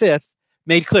Pius V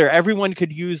made clear everyone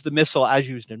could use the missal as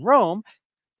used in Rome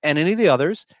and any of the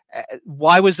others,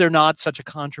 why was there not such a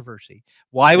controversy?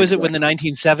 Why was it when the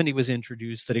 1970 was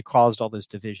introduced that it caused all this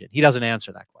division? He doesn't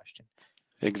answer that question.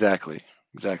 Exactly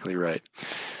right.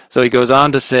 So he goes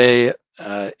on to say,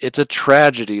 it's a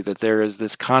tragedy that there is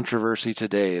this controversy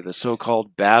today, the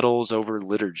so-called battles over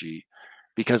liturgy,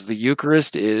 because the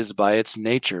Eucharist is, by its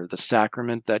nature, the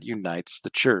sacrament that unites the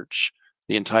church,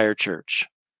 the entire church.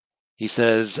 He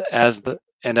says, as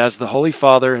the Holy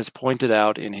Father has pointed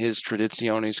out in his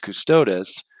Traditionis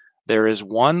Custodes, there is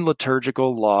one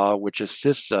liturgical law which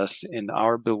assists us in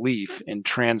our belief in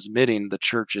transmitting the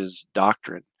church's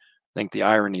doctrine. I think the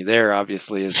irony there,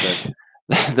 obviously, is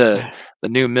that the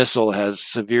new missal has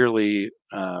severely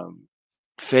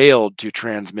failed to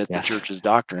transmit the church's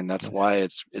doctrine. That's why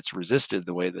it's resisted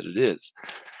the way that it is.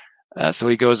 So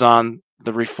he goes on,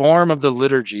 the reform of the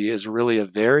liturgy is really a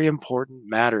very important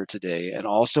matter today and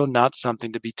also not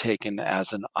something to be taken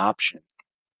as an option.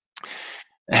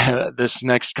 This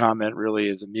next comment really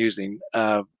is amusing.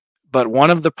 But one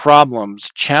of the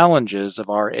challenges of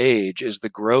our age is the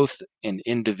growth in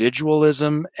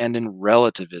individualism and in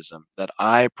relativism, that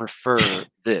I prefer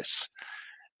this.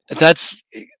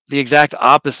 the exact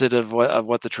opposite of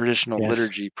what the traditional Yes.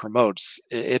 liturgy promotes.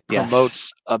 It Yes.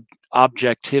 promotes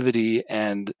objectivity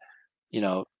and,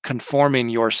 conforming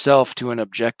yourself to an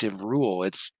objective rule.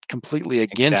 It's completely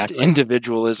against Exactly.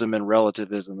 individualism and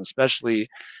relativism, especially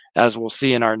as we'll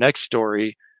see in our next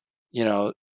story,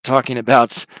 talking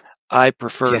about I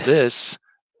prefer Yes. this.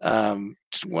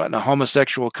 When a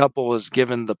homosexual couple is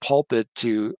given the pulpit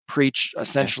to preach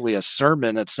essentially a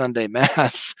sermon at Sunday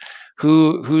Mass,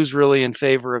 who's really in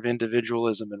favor of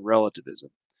individualism and relativism?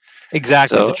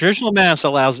 Exactly. The So traditional Mass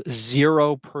allows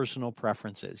zero personal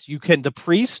preferences. The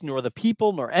priest, nor the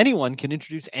people, nor anyone can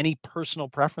introduce any personal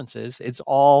preferences. It's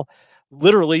all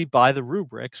literally by the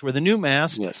rubrics, where the new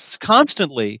Mass, yes, it's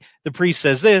constantly the priest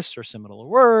says this or similar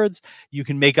words. You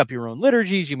can make up your own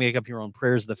liturgies. You make up your own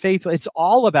prayers of the faithful. It's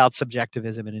all about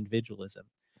subjectivism and individualism.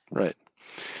 right.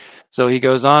 So he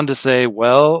goes on to say,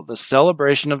 well, the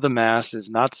celebration of the Mass is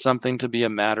not something to be a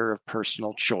matter of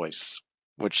personal choice,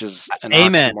 which is an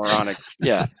Amen. oxymoronic.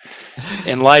 Yeah.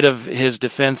 In light of his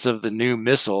defense of the new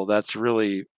missal, that's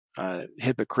really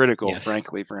hypocritical, Yes.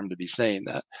 frankly, for him to be saying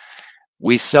that.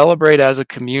 We celebrate as a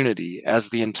community, as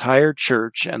the entire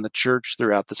church and the church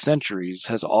throughout the centuries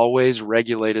has always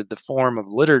regulated the form of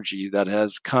liturgy that it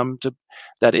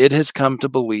has come to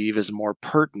believe is more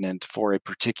pertinent for a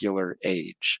particular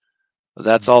age.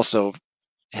 That's also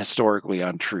historically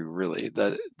untrue, really.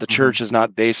 That the church has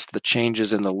not based the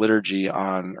changes in the liturgy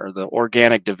on, or the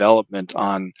organic development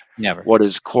on, Never. what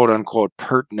is quote unquote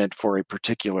pertinent for a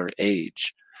particular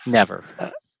age. Never.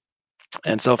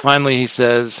 And so finally he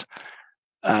says,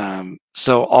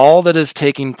 so all that is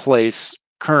taking place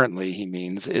currently, he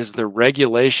means, is the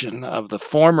regulation of the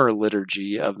former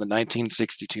liturgy of the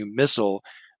 1962 Missal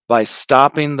by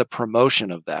stopping the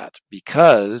promotion of that,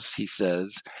 because, he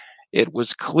says, it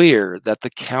was clear that the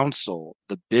council,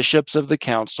 the bishops of the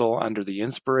council, under the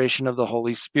inspiration of the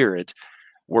Holy Spirit,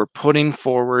 were putting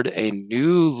forward a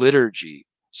new liturgy.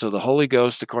 So the Holy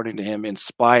Ghost, according to him,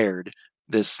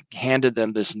 handed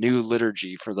them this new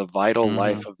liturgy for the vital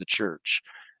life of the church,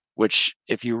 which,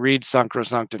 if you read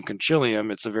Sacrosanctum Concilium,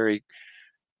 it's a very,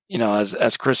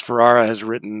 as Chris Ferrara has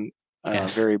written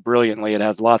very brilliantly, it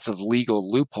has lots of legal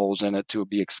loopholes in it to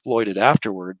be exploited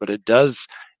afterward, but it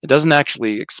doesn't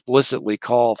actually explicitly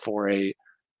call for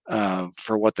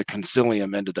for what the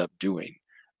concilium ended up doing.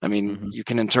 I mean, you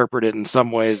can interpret it in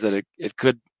some ways that it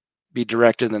could be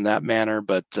directed in that manner,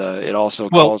 but it also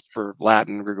calls for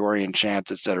Latin, Gregorian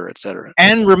chants, et cetera, et cetera.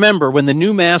 And remember, when the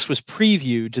new Mass was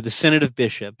previewed to the Synod of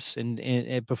Bishops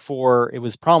and before it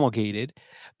was promulgated,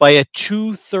 by a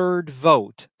 2/3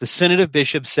 vote, the Synod of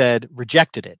Bishops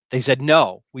rejected it. They said,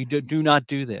 no, we do not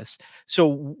do this.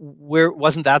 So where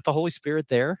wasn't that the Holy Spirit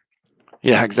there?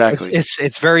 Yeah, exactly.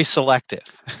 It's very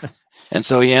selective. And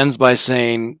so he ends by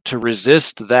saying, to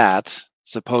resist that,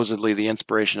 supposedly the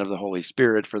inspiration of the Holy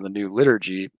Spirit for the new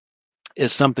liturgy,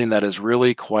 is something that is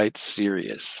really quite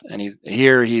serious. And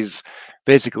he's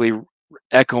basically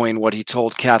echoing what he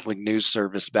told Catholic News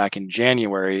Service back in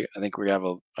January. I think we have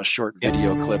a short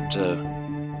video clip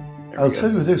to... I'll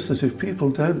tell you this, that if people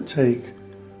don't take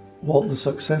what the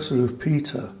successor of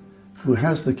Peter, who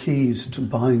has the keys to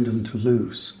bind and to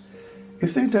loose,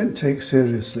 if they don't take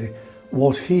seriously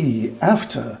what he,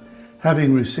 after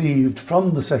having received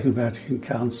from the Second Vatican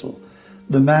Council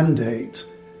the mandate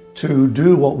to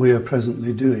do what we are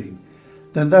presently doing,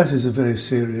 then that is a very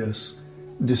serious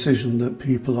decision that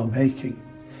people are making.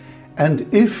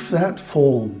 And if that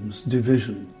forms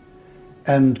division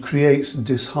and creates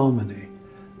disharmony,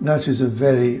 that is a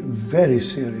very, very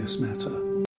serious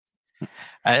matter.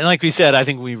 And like we said, I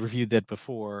think we reviewed that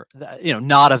before,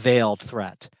 not a veiled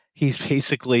threat. He's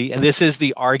basically, and this is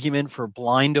the argument for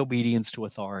blind obedience to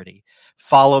authority.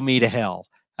 Follow me to hell.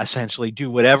 Essentially, do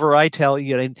whatever I tell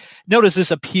you. And notice this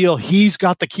appeal. He's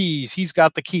got the keys. He's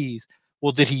got the keys.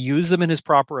 Well, did he use them in his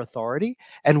proper authority?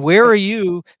 And where are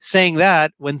you saying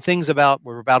that when things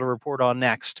we're about to report on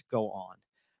next go on?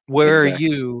 Where are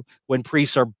you when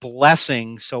priests are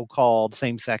blessing so-called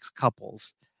same-sex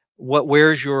couples?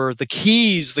 Where's the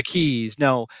keys? The keys.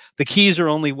 No, the keys are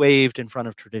only waved in front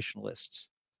of traditionalists.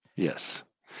 Yes.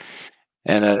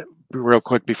 And real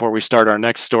quick before we start our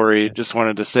next story, just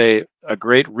wanted to say a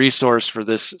great resource for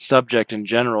this subject in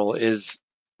general is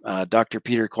Dr.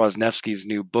 Peter Kwasniewski's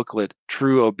new booklet,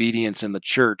 True Obedience in the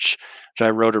Church, which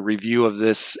I wrote a review of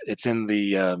this. It's in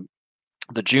the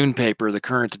June paper, the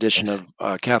current edition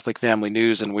of Catholic Family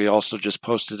News, and we also just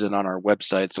posted it on our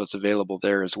website, so it's available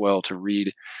there as well to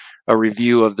read a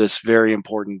review of this very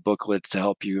important booklet to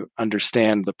help you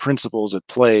understand the principles at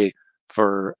play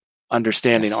for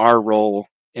understanding our role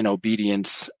in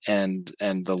obedience and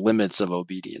the limits of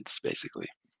obedience, basically.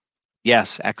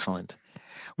 Yes, excellent.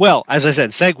 Well, as I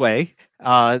said, segue.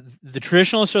 The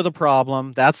traditionalists are the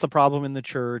problem. That's the problem in the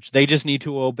church. They just need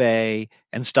to obey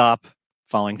and stop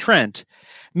following Trent.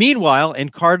 Meanwhile, in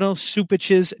Cardinal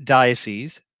Cupich's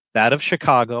diocese, that of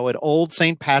Chicago, at Old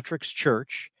St. Patrick's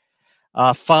Church,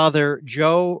 Father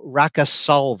Joe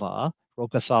Rocasalva,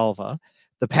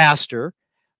 the pastor,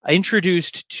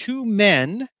 introduced two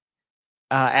men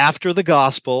after the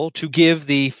gospel to give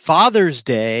the Father's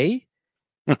Day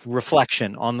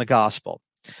reflection on the gospel.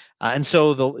 And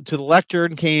so to the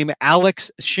lectern came Alex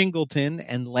Shingleton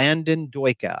and Landon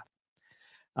Doika,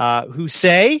 who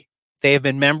say they have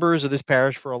been members of this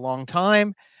parish for a long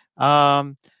time,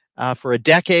 for a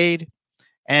decade,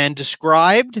 and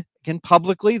described, again,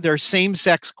 publicly their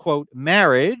same-sex, quote,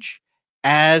 marriage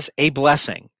as a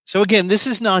blessing. So again, this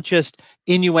is not just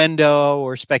innuendo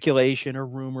or speculation or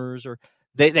rumors, or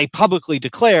they publicly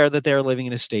declare that they're living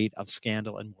in a state of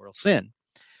scandal and mortal sin.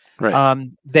 Right.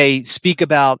 They speak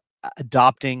about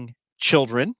adopting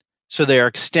children, so they are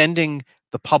extending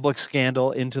the public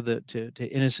scandal into to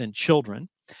innocent children.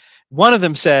 One of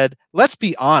them said, "Let's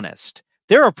be honest.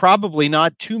 There are probably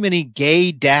not too many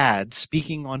gay dads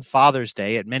speaking on Father's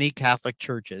Day at many Catholic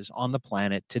churches on the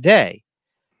planet today."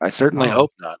 I certainly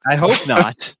hope not. I hope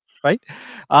not. Right.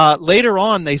 Later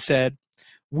on, they said,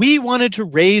 "We wanted to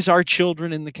raise our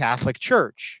children in the Catholic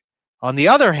Church. On the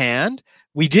other hand,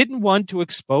 we didn't want to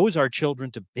expose our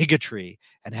children to bigotry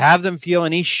and have them feel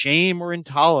any shame or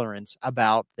intolerance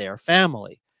about their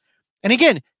family." And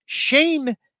again,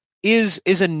 shame is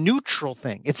a neutral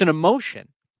thing. It's an emotion,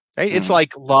 right? It's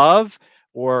like love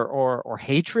or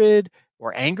hatred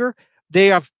or anger.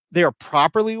 They are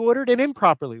properly ordered and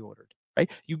improperly ordered, right?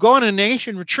 You go on a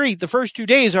nation retreat, the first 2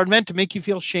 days are meant to make you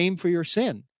feel shame for your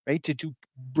sin, right? To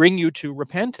bring you to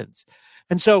repentance.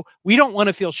 And so we don't want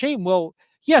to feel shame. Well,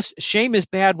 yes, shame is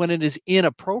bad when it is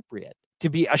inappropriate. To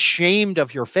be ashamed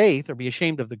of your faith or be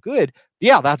ashamed of the good,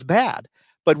 yeah, that's bad.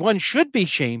 But one should be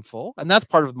shameful, and that's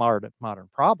part of the modern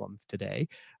problem today,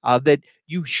 that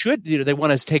you should, they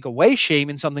want to take away shame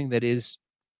in something that is,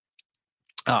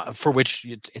 for which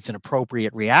it's an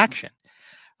appropriate reaction.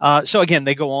 So again,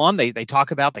 they go on, they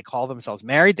talk about, they call themselves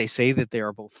married. They say that they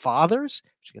are both fathers,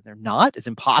 which again, they're not. It's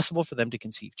impossible for them to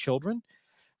conceive children.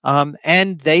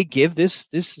 And they give this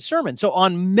sermon. So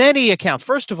on many accounts,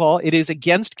 first of all, it is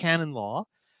against canon law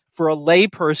for a lay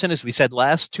person, as we said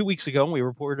 2 weeks ago, when we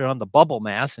reported on the bubble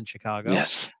mass in Chicago,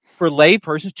 yes, for lay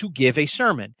persons to give a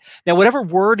sermon. Now, whatever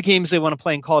word games they want to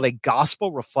play and call it a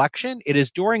gospel reflection, it is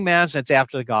during mass and it's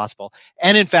after the gospel.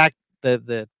 And in fact,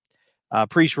 the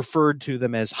priest referred to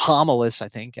them as homilists, I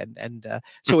think. And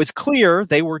so it's clear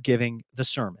they were giving the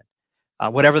sermon,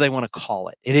 whatever they want to call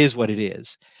it. It is what it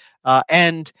is.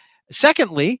 And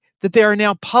secondly, that they are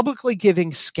now publicly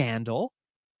giving scandal,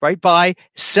 right, by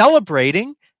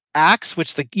celebrating acts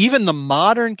which even the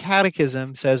modern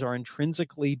catechism says are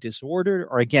intrinsically disordered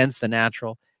or against the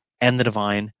natural and the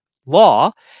divine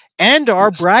law, and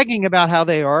are bragging about how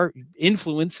they are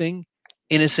influencing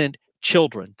innocent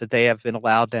children that they have been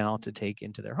allowed now to take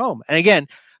into their home. And again,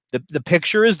 the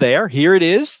picture is there. Here it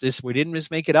is. We didn't just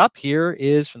make it up. Here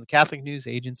is from the Catholic News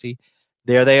Agency.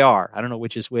 There they are. I don't know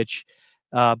which is which,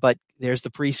 but there's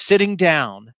the priest sitting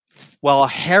down while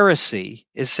heresy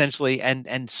essentially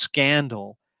and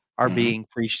scandal are being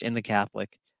preached in the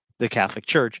Catholic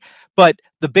Church. But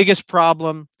the biggest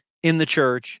problem in the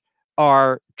church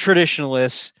are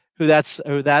traditionalists who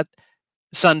that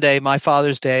Sunday, my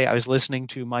Father's Day, I was listening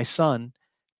to my son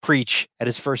preach at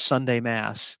his first Sunday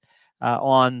Mass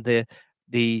on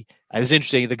I was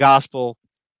interested in the gospel.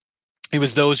 It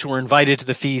was those who were invited to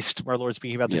the feast, our Lord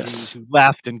speaking about the Jews who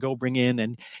left and go bring in,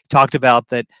 and talked about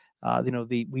that,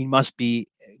 we must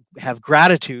have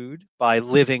gratitude by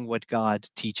living what God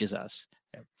teaches us.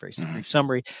 Very brief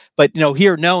summary. But,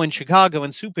 in Chicago,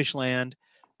 in Suppish land,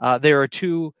 there are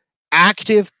two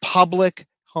active public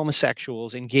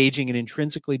homosexuals engaging in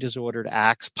intrinsically disordered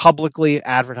acts, publicly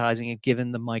advertising it,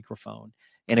 given the microphone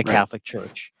in a Catholic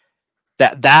church.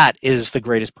 That is the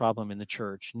greatest problem in the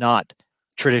church, not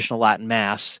traditional Latin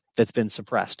Mass that's been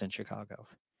suppressed in Chicago.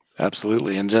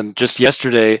 Absolutely. And then just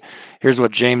yesterday, here's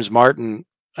what James Martin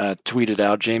tweeted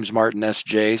out. James Martin,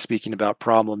 SJ, speaking about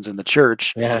problems in the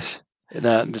church. Yes.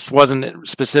 This wasn't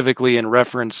specifically in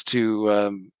reference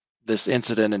to this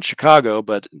incident in Chicago,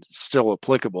 but still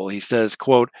applicable. He says,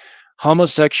 quote,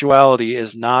 "Homosexuality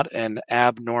is not an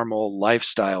abnormal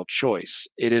lifestyle choice.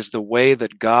 It is the way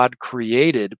that God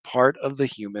created part of the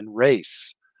human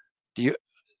race."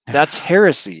 That's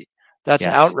heresy. That's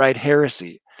outright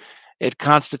heresy. It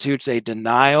constitutes a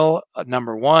denial,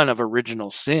 number one, of original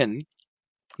sin.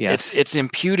 Yes. It's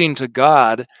imputing to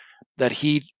God that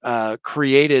he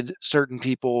created certain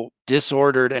people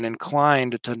disordered and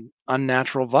inclined to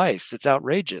unnatural vice. It's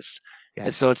outrageous. Yes.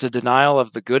 And so it's a denial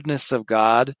of the goodness of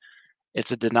God.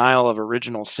 It's a denial of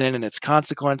original sin and its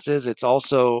consequences. It's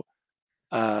also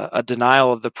a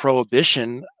denial of the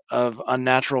prohibition of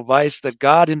unnatural vice that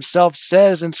God himself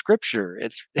says in Scripture.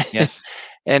 It's Yes.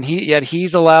 and yet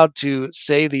he's allowed to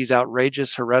say these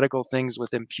outrageous heretical things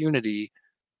with impunity,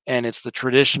 and it's the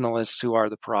traditionalists who are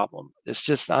the problem. It's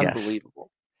just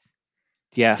unbelievable.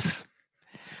 Yes.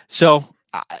 So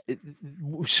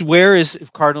where is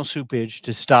Cardinal Cupich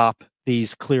to stop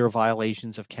these clear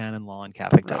violations of canon law and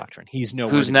Catholic doctrine? He's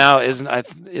nowhere. Who's now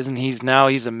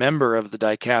he's a member of the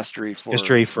dicastery for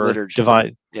liturgy.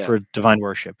 For divine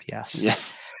worship. Yes.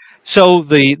 Yes. So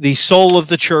the soul of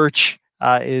the church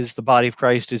is the body of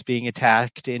Christ is being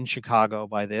attacked in Chicago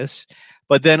by this,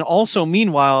 but then also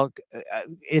meanwhile,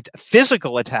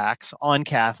 physical attacks on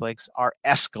Catholics are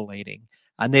escalating.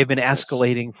 And they've been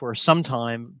escalating for some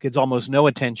time. Gets almost no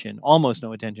attention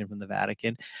from the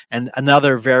Vatican. And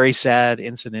another very sad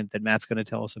incident that Matt's going to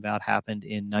tell us about happened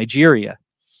in Nigeria.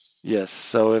 Yes.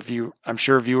 So I'm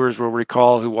sure viewers will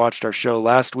recall who watched our show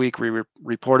last week, we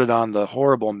reported on the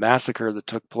horrible massacre that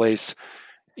took place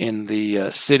in the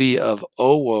city of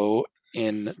Owo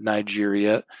in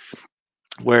Nigeria,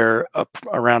 where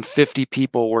around 50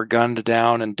 people were gunned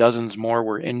down and dozens more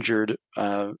were injured.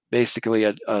 Basically,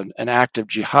 an act of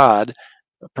jihad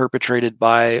perpetrated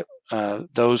by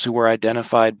those who were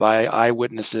identified by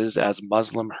eyewitnesses as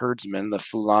Muslim herdsmen, the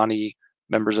Fulani,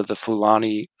 members of the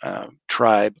Fulani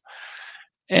tribe.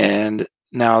 And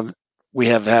now we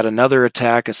have had another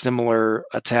attack, a similar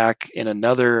attack in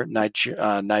another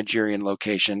Nigerian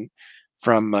location.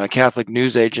 From Catholic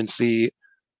News Agency,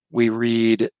 we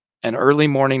read, an early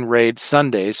morning raid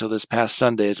Sunday, so this past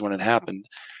Sunday is when it happened,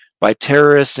 by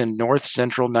terrorists in north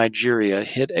central Nigeria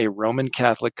hit a Roman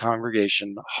Catholic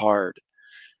congregation hard.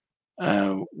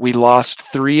 We lost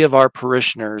 3 of our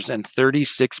parishioners and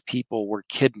 36 people were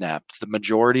kidnapped, the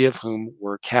majority of whom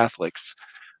were Catholics.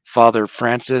 Father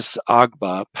Francis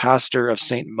Agba, pastor of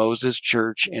St. Moses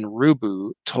Church in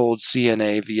Rubu, told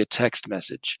CNA via text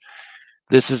message.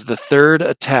 This is the 3rd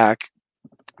attack,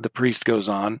 the priest goes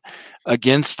on,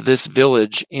 against this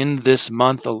village in this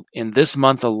month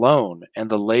alone, and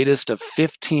the latest of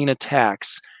 15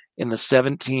 attacks in the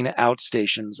 17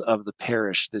 outstations of the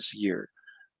parish this year.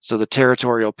 So the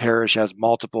territorial parish has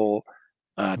multiple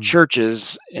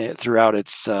churches throughout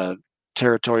its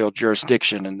territorial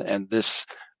jurisdiction, and this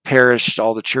parish,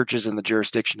 all the churches in the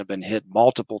jurisdiction have been hit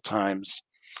multiple times.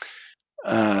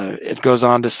 It goes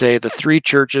on to say the 3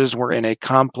 churches were in a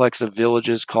complex of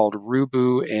villages called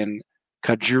Rubu in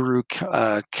Kajuru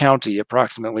County,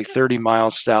 approximately 30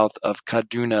 miles south of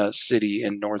Kaduna City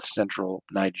in north central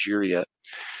Nigeria.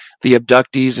 The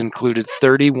abductees included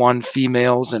 31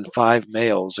 females and 5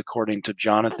 males, according to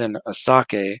Jonathan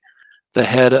Asake, the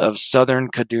head of Southern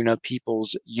Kaduna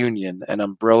People's Union, an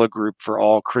umbrella group for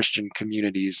all Christian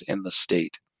communities in the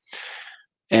state.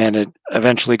 And it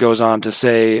eventually goes on to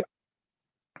say,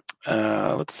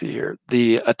 let's see here,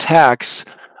 the attacks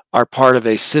are part of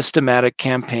a systematic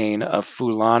campaign of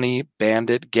Fulani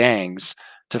bandit gangs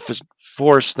to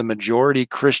force the majority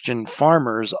Christian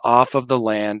farmers off of the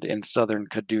land in southern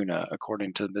Kaduna,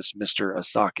 according to this Mr.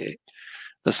 Asake.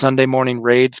 The Sunday morning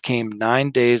raids came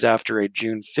 9 days after a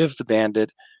June 5th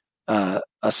bandit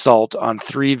assault on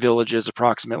 3 villages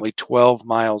approximately 12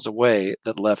 miles away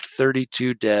that left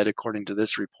 32 dead, according to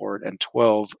this report, and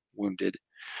 12 wounded.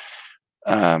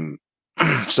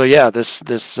 So yeah, this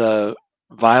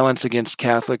violence against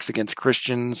Catholics, against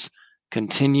Christians,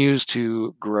 continues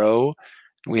to grow.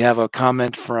 We have a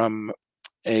comment from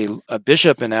a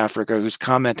bishop in Africa who's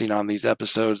commenting on these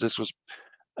episodes. This was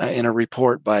in a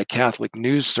report by Catholic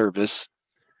News Service.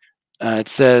 It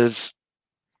says,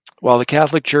 while the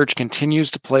Catholic Church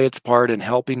continues to play its part in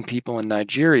helping people in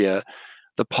Nigeria,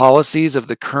 the policies of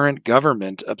the current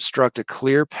government obstruct a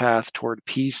clear path toward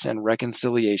peace and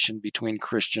reconciliation between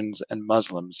Christians and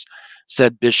Muslims,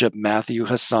 said Bishop Matthew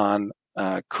Hassan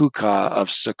Kuka of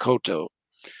Sokoto.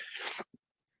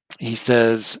 He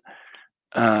says,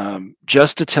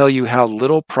 just to tell you how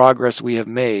little progress we have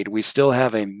made, we still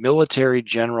have a military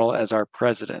general as our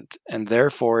president, and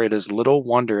therefore it is little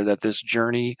wonder that this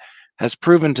journey has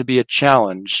proven to be a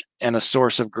challenge and a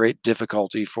source of great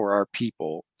difficulty for our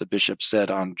people, the bishop said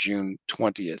on June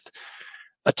 20th.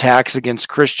 Attacks against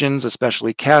Christians,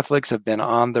 especially Catholics, have been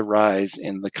on the rise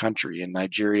in the country, and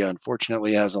Nigeria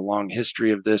unfortunately has a long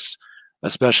history of this,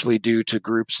 especially due to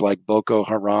groups like Boko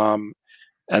Haram,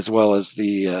 as well as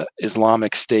the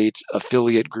Islamic State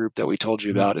affiliate group that we told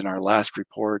you about in our last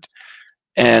report.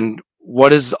 And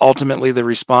what is ultimately the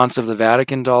response of the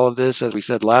Vatican to all of this? As we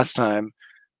said last time,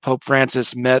 Pope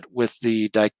Francis met with the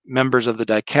members of the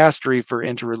Dicastery for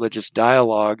Interreligious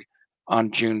Dialogue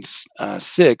on June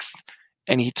 6th,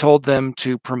 and he told them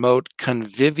to promote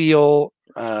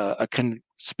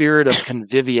spirit of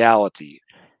conviviality,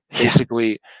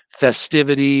 basically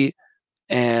festivity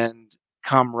and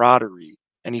camaraderie.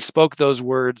 And he spoke those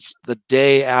words the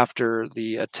day after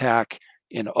the attack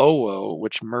in Owo,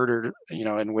 which murdered,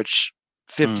 in which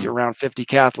around 50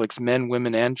 Catholics, men,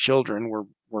 women, and children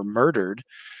were murdered.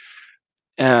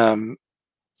 And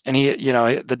he,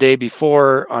 the day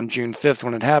before, on June 5th,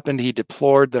 when it happened, he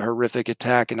deplored the horrific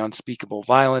attack and unspeakable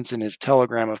violence in his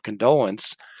telegram of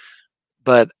condolence.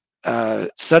 But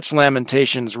such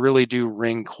lamentations really do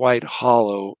ring quite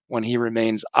hollow when he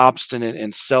remains obstinate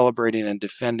in celebrating and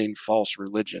defending false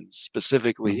religions,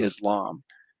 specifically Islam,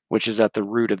 which is at the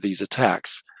root of these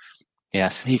attacks.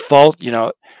 Yes.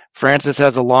 Francis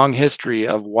has a long history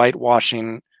of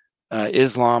whitewashing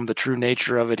Islam, the true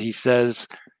nature of it. He says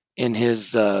in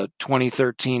his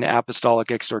 2013 apostolic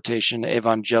exhortation,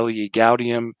 Evangelii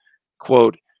Gaudium,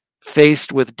 quote,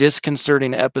 "Faced with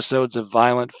disconcerting episodes of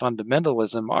violent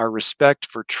fundamentalism, our respect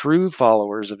for true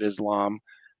followers of Islam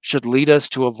should lead us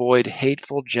to avoid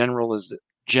hateful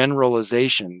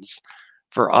generalizations.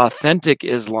 For authentic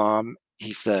Islam,"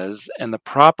 he says, "and the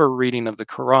proper reading of the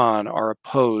Quran are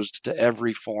opposed to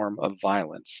every form of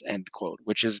violence," end quote,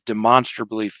 which is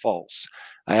demonstrably false.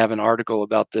 I have an article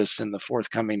about this in the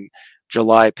forthcoming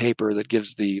July paper that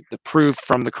gives the proof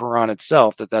from the Quran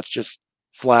itself that that's just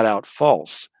flat out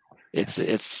false. It's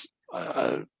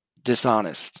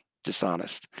dishonest.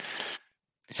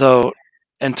 So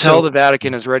until the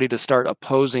Vatican is ready to start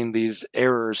opposing these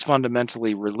errors,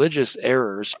 fundamentally religious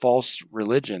errors, false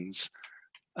religions,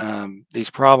 these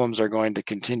problems are going to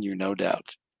continue, no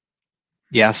doubt.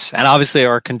 Yes, and obviously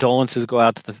our condolences go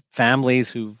out to the families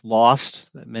who've lost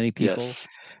many people,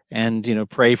 and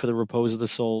pray for the repose of the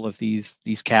soul of these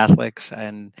Catholics,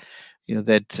 and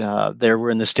that they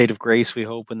were in the state of grace. We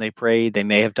hope when they prayed, they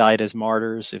may have died as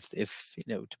martyrs, if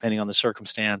depending on the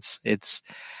circumstance. It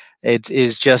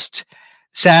is just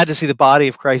sad to see the body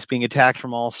of Christ being attacked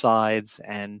from all sides,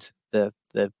 and the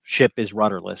ship is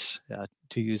rudderless,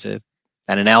 to use an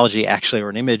analogy, actually, or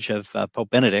an image of Pope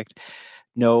Benedict.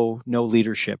 No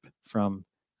leadership from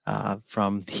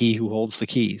he who holds the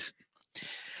keys.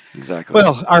 Exactly.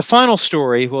 Well, our final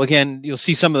story, again, you'll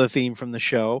see some of the theme from the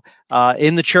show.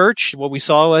 In the church, what we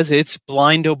saw was it's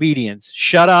blind obedience.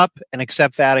 Shut up and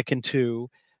accept Vatican II.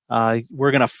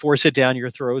 We're going to force it down your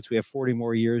throats. We have 40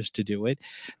 more years to do it.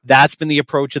 That's been the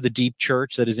approach of the deep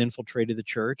church that has infiltrated the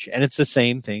church. And it's the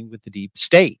same thing with the deep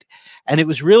state. And it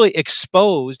was really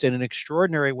exposed in an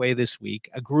extraordinary way this week.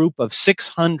 A group of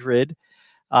 600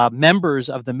 members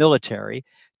of the military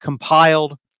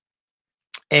compiled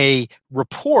a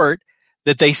report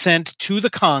that they sent to the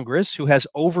Congress, who has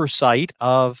oversight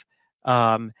of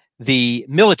the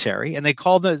military, and they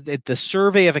called it the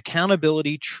Survey of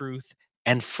Accountability, Truth,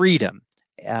 and Freedom,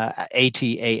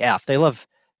 ATAF. They love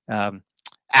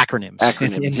acronyms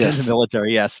in the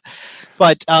military, yes.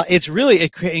 But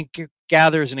it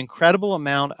gathers an incredible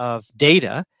amount of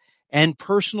data and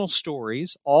personal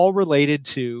stories, all related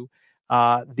to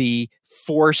the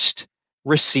forced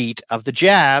receipt of the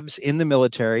jabs in the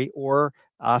military, or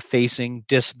facing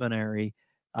disciplinary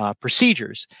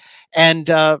procedures. And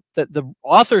the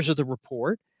authors of the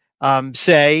report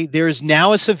say there's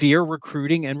now a severe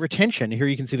recruiting and retention. Here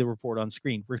you can see the report on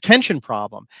screen. Retention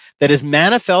problem that has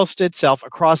manifested itself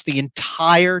across the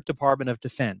entire Department of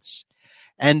Defense.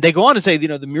 And they go on to say,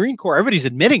 the Marine Corps, everybody's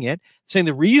admitting it, saying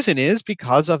the reason is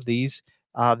because of these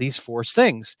forced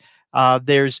things.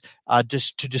 There's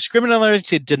just to discriminate,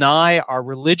 to deny our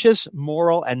religious,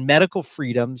 moral, and medical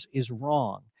freedoms is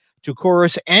wrong. To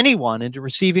coerce anyone into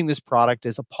receiving this product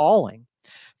is appalling.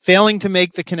 Failing to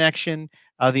make the connection,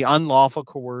 the unlawful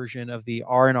coercion of the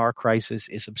R&R crisis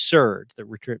is absurd, the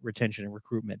retention and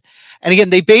recruitment. And again,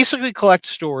 they basically collect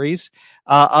stories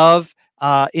of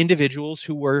individuals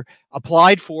who were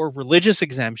applied for religious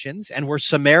exemptions and were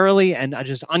summarily and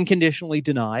just unconditionally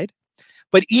denied.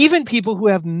 But even people who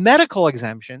have medical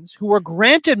exemptions, who were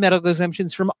granted medical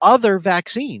exemptions from other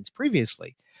vaccines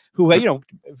previously, who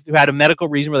had a medical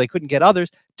reason where they couldn't get others,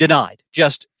 denied.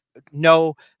 Just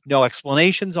no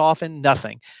explanations, often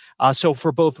nothing. So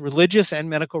for both religious and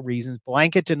medical reasons,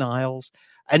 blanket denials.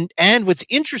 And what's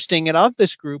interesting about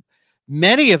this group,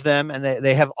 many of them, and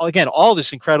they have, again, all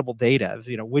this incredible data of,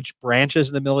 which branches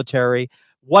of the military,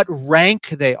 what rank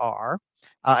they are.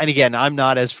 And again, I'm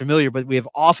not as familiar, but we have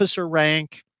officer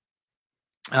rank,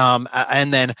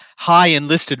 and then high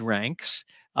enlisted ranks,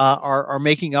 are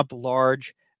making up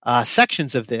large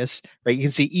sections of this. Right, you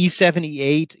can see E7,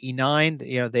 E8,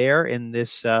 E9, there in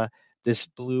this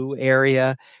blue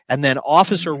area, and then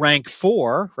officer rank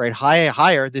 4, right,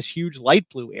 higher, this huge light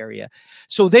blue area.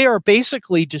 So they are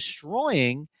basically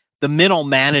destroying the middle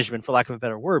management, for lack of a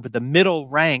better word, but the middle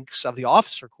ranks of the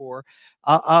officer corps,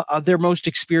 of their most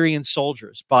experienced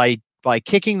soldiers by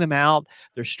kicking them out.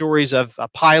 There's stories of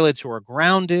pilots who are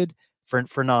grounded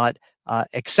for not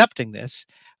accepting this.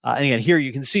 And again, here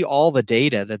you can see all the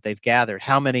data that they've gathered.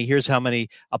 Here's how many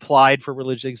applied for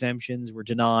religious exemptions, were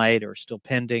denied, or still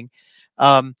pending.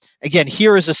 Again,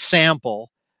 here is a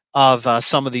sample of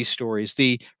some of these stories.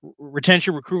 The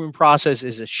retention recruitment process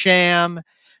is a sham.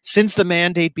 Since the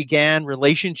mandate began,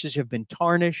 relationships have been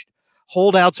tarnished.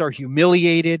 Holdouts are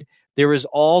humiliated. There is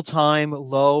all-time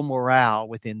low morale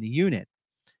within the unit,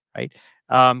 right?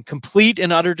 Complete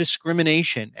and utter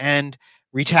discrimination and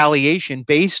retaliation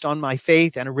based on my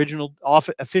faith and original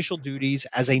official duties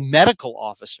as a medical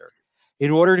officer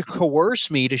in order to coerce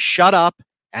me to shut up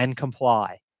and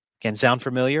comply. Again, sound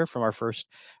familiar from our first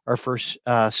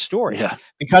story? Yeah.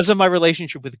 Because of my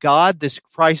relationship with God, this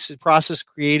process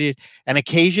created an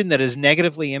occasion that has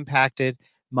negatively impacted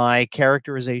my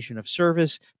characterization of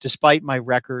service, despite my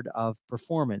record of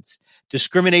performance.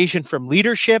 Discrimination from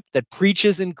leadership that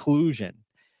preaches inclusion.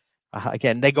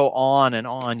 Again, they go on and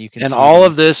on. You can and see all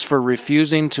of this for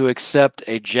refusing to accept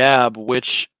a jab,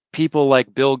 which people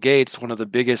like Bill Gates, one of the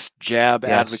biggest jab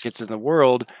advocates in the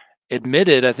world,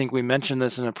 admitted, I think we mentioned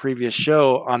this in a previous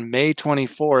show, on May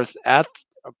 24th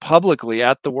publicly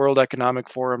at the World Economic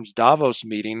Forum's Davos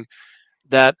meeting,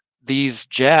 that these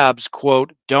jabs,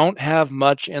 quote, don't have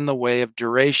much in the way of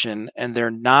duration and they're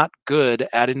not good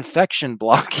at infection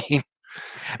blocking.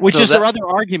 Which is their other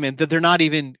argument, that they're not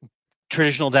even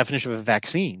traditional definition of a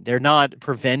vaccine. They're not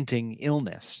preventing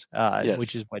illness,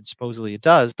 which is what supposedly it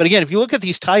does. But again, if you look at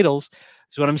these titles,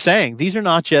 that's what I'm saying. These are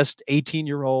not just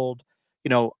 18-year-old,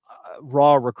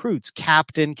 raw recruits.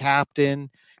 Captain,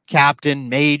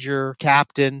 major,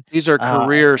 captain. These are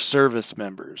career service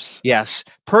members. Yes.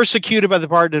 Persecuted by the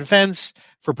Department of Defense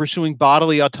for pursuing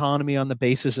bodily autonomy on the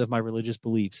basis of my religious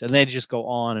beliefs. And they just go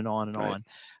on and on and on.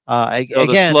 So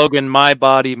the slogan, my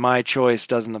body, my choice,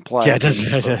 doesn't apply. Yeah, it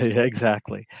doesn't.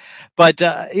 Exactly. But,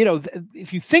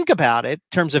 if you think about it,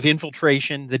 in terms of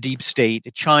infiltration, the deep state,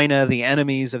 China, the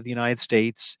enemies of the United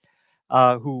States,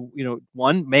 who,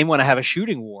 one may want to have a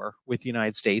shooting war with the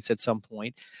United States at some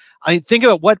point. I think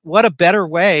about what a better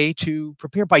way to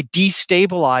prepare by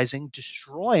destabilizing,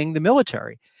 destroying the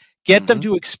military. Get them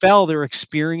to expel their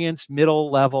experienced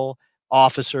middle-level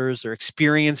officers, their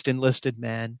experienced enlisted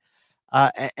men.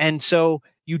 And so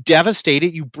you devastate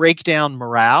it, you break down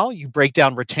morale, you break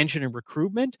down retention and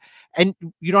recruitment, and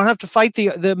you don't have to fight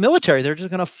the military. They're just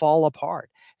going to fall apart.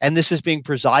 And this is being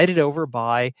presided over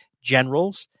by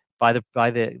generals, by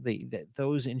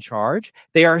those in charge.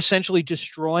 They are essentially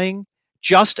destroying,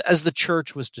 just as the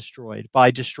church was destroyed,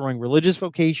 by destroying religious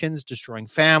vocations, destroying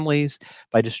families,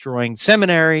 by destroying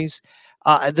seminaries.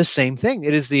 The same thing.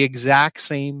 It is the exact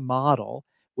same model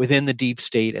within the deep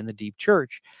state and the deep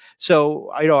church.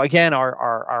 So, again,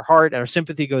 our heart and our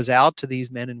sympathy goes out to these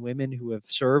men and women who have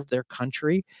served their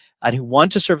country and who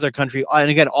want to serve their country. And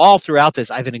again, all throughout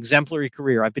this, I have an exemplary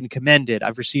career. I've been commended.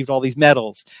 I've received all these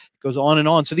medals. It goes on and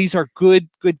on. So these are good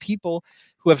people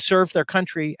who have served their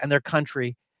country, and their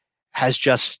country has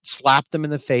just slapped them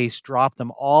in the face, dropped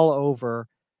them all over,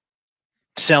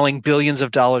 selling billions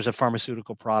of dollars of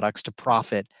pharmaceutical products to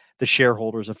profit the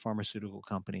shareholders of pharmaceutical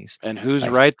companies. And who's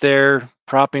right there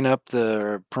promoting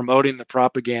the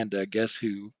propaganda? Guess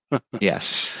who?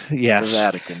 Yes. The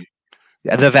Vatican.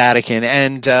 The Vatican.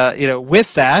 And,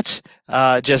 with that,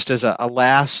 just as a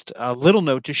last little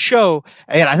note to show,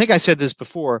 and I think I said this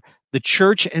before, the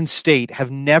church and state have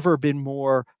never been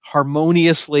more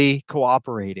harmoniously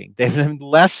cooperating. They've been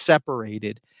less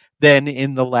separated than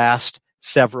in the last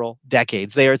several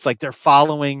decades. It's like they're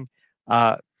following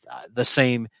the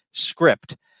same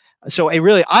script. So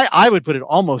I would put it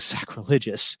almost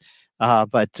sacrilegious,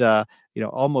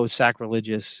 almost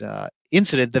sacrilegious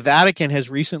incident. The Vatican has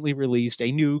recently released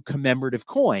a new commemorative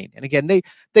coin. And again,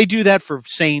 they do that for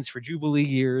saints, for Jubilee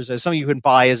years, as something you can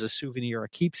buy as a souvenir or a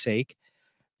keepsake.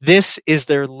 This is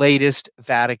their latest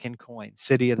Vatican coin,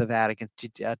 City of the Vatican, de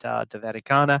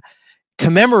Vaticana,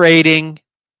 commemorating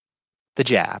the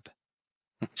jab.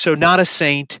 So not a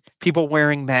saint, people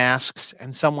wearing masks,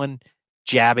 and someone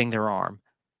jabbing their arm.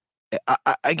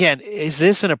 Again, is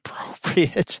this an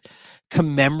appropriate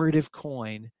commemorative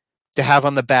coin to have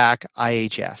on the back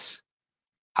IHS?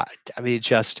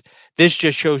 This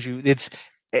just shows you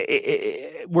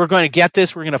we're going to get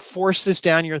this. We're going to force this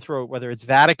down your throat, whether it's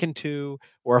Vatican II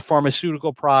or a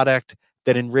pharmaceutical product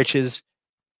that enriches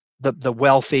the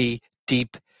wealthy,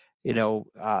 deep,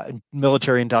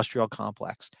 military industrial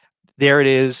complex. There it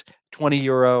is,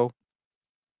 €20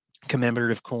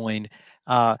 commemorative coin.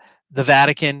 The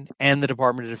Vatican and the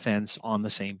Department of Defense on the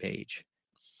same page.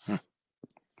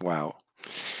 Wow.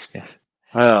 Yes.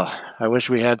 Well, I wish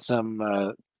we had some.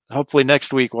 Hopefully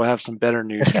next week we'll have some better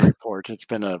news to report. It's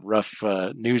been a rough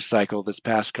news cycle this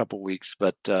past couple weeks,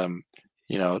 but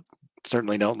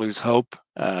certainly don't lose hope.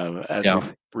 As we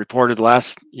reported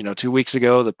 2 weeks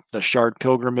ago, the Shard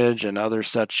pilgrimage and other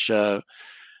such, to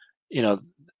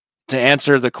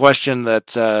answer the question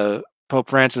that Pope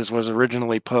Francis was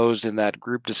originally posed in that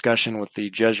group discussion with the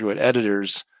Jesuit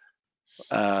editors.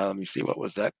 Let me see, what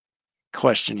was that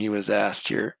question he was asked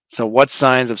here? So what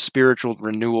signs of spiritual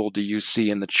renewal do you see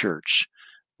in the church?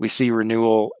 We see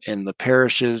renewal in the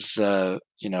parishes,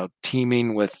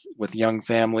 teeming with young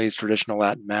families, traditional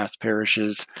Latin Mass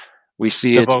parishes. We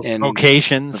see it in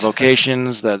vocations,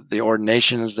 the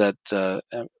ordinations that,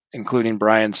 including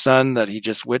Brian's son that he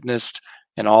just witnessed,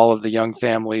 and all of the young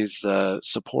families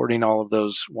supporting all of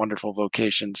those wonderful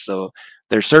vocations. So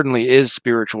there certainly is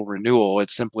spiritual renewal.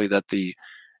 It's simply that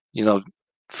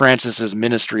Francis's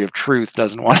ministry of truth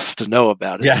doesn't want us to know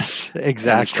about it. Yes,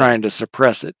 exactly. He's trying to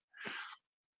suppress it.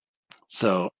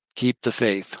 So keep the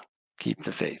faith. Keep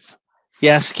the faith.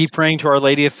 Yes, keep praying to Our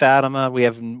Lady of Fatima. We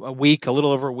have a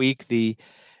little over a week. The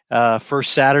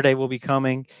first Saturday will be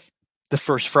coming. The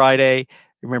first Friday.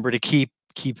 Remember to keep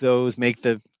those. Make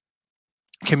the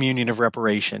communion of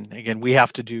reparation. Again, we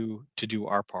have to do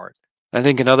our part. I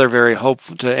think another very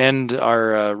hopeful, to end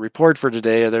our report for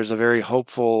today, there's a very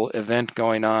hopeful event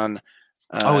going on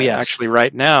actually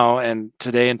right now and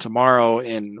today and tomorrow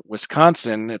in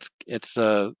Wisconsin. It's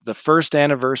the first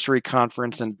anniversary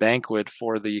conference and banquet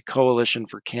for the Coalition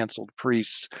for Canceled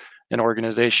Priests, an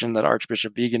organization that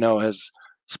Archbishop Vigano has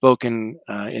spoken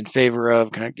in favor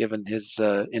of, kind of given his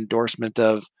endorsement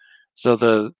of. So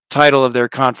the title of their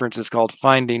conference is called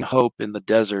Finding Hope in the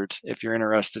Desert. If you're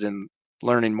interested in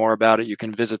learning more about it, you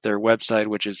can visit their website,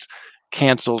 which is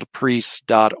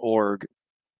canceledpriests.org.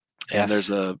 Yes. And there's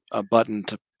a button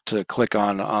to click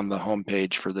on the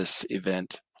homepage for this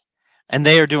event. And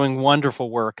they are doing wonderful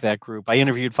work, that group. I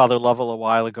interviewed Father Lovell a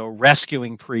while ago,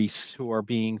 rescuing priests who are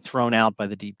being thrown out by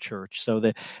the deep church. So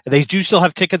they do still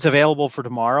have tickets available for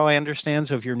tomorrow, I understand.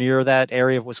 So if you're near that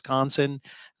area of Wisconsin,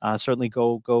 certainly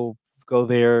go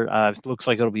there. It looks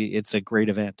like it's a great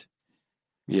event.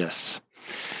 Yes.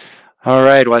 All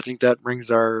right. Well, I think that brings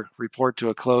our report to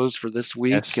a close for this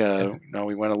week. Yes.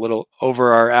 We went a little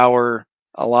over our hour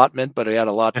allotment, but we had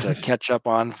a lot to catch up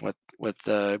on with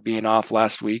being off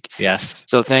last week. Yes.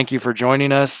 So thank you for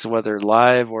joining us, whether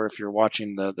live or if you're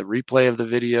watching the replay of the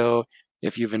video.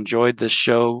 If you've enjoyed this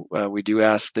show, we do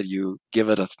ask that you give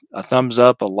it a thumbs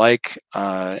up, a like,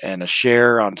 and a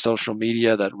share on social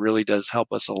media. That really does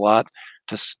help us a lot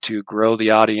to grow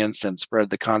the audience and spread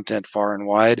the content far and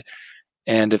wide.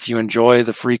 And if you enjoy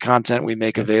the free content we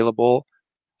make available,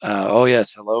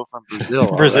 hello from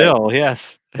Brazil. Brazil, right.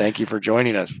 Yes. Thank you for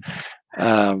joining us.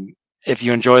 If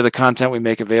you enjoy the content we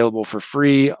make available for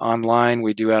free online,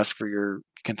 we do ask for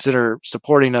consider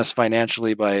supporting us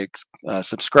financially by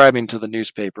subscribing to the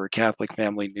newspaper, Catholic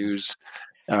Family News.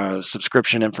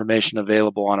 Subscription information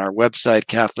available on our website,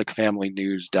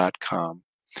 catholicfamilynews.com.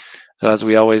 So as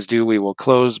we always do, we will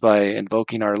close by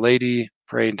invoking Our Lady,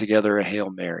 praying together a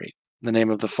Hail Mary. In the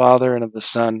name of the Father, and of the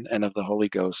Son, and of the Holy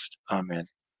Ghost. Amen.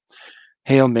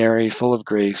 Hail Mary, full of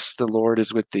grace, the Lord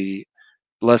is with thee.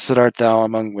 Blessed art thou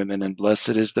among women, and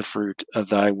blessed is the fruit of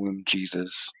thy womb,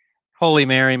 Jesus. Holy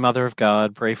Mary, Mother of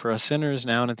God, pray for us sinners,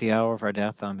 now and at the hour of our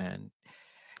death. Amen.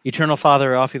 Eternal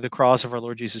Father, I offer you the cross of our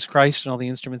Lord Jesus Christ and all the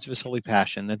instruments of his holy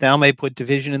passion, that thou may put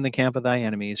division in the camp of thy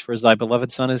enemies. For as thy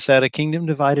beloved Son has said, a kingdom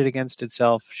divided against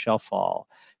itself shall fall.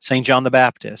 St. John the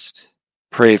Baptist,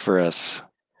 pray for us.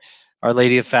 Our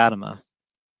Lady of Fatima,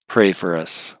 pray for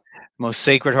us. Most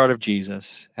Sacred Heart of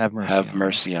Jesus, have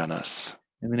mercy on us.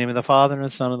 In the name of the Father, and the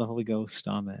Son, and the Holy Ghost.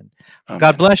 Amen. Amen.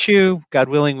 God bless you. God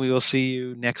willing, we will see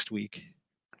you next week.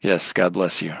 Yes, God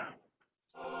bless you.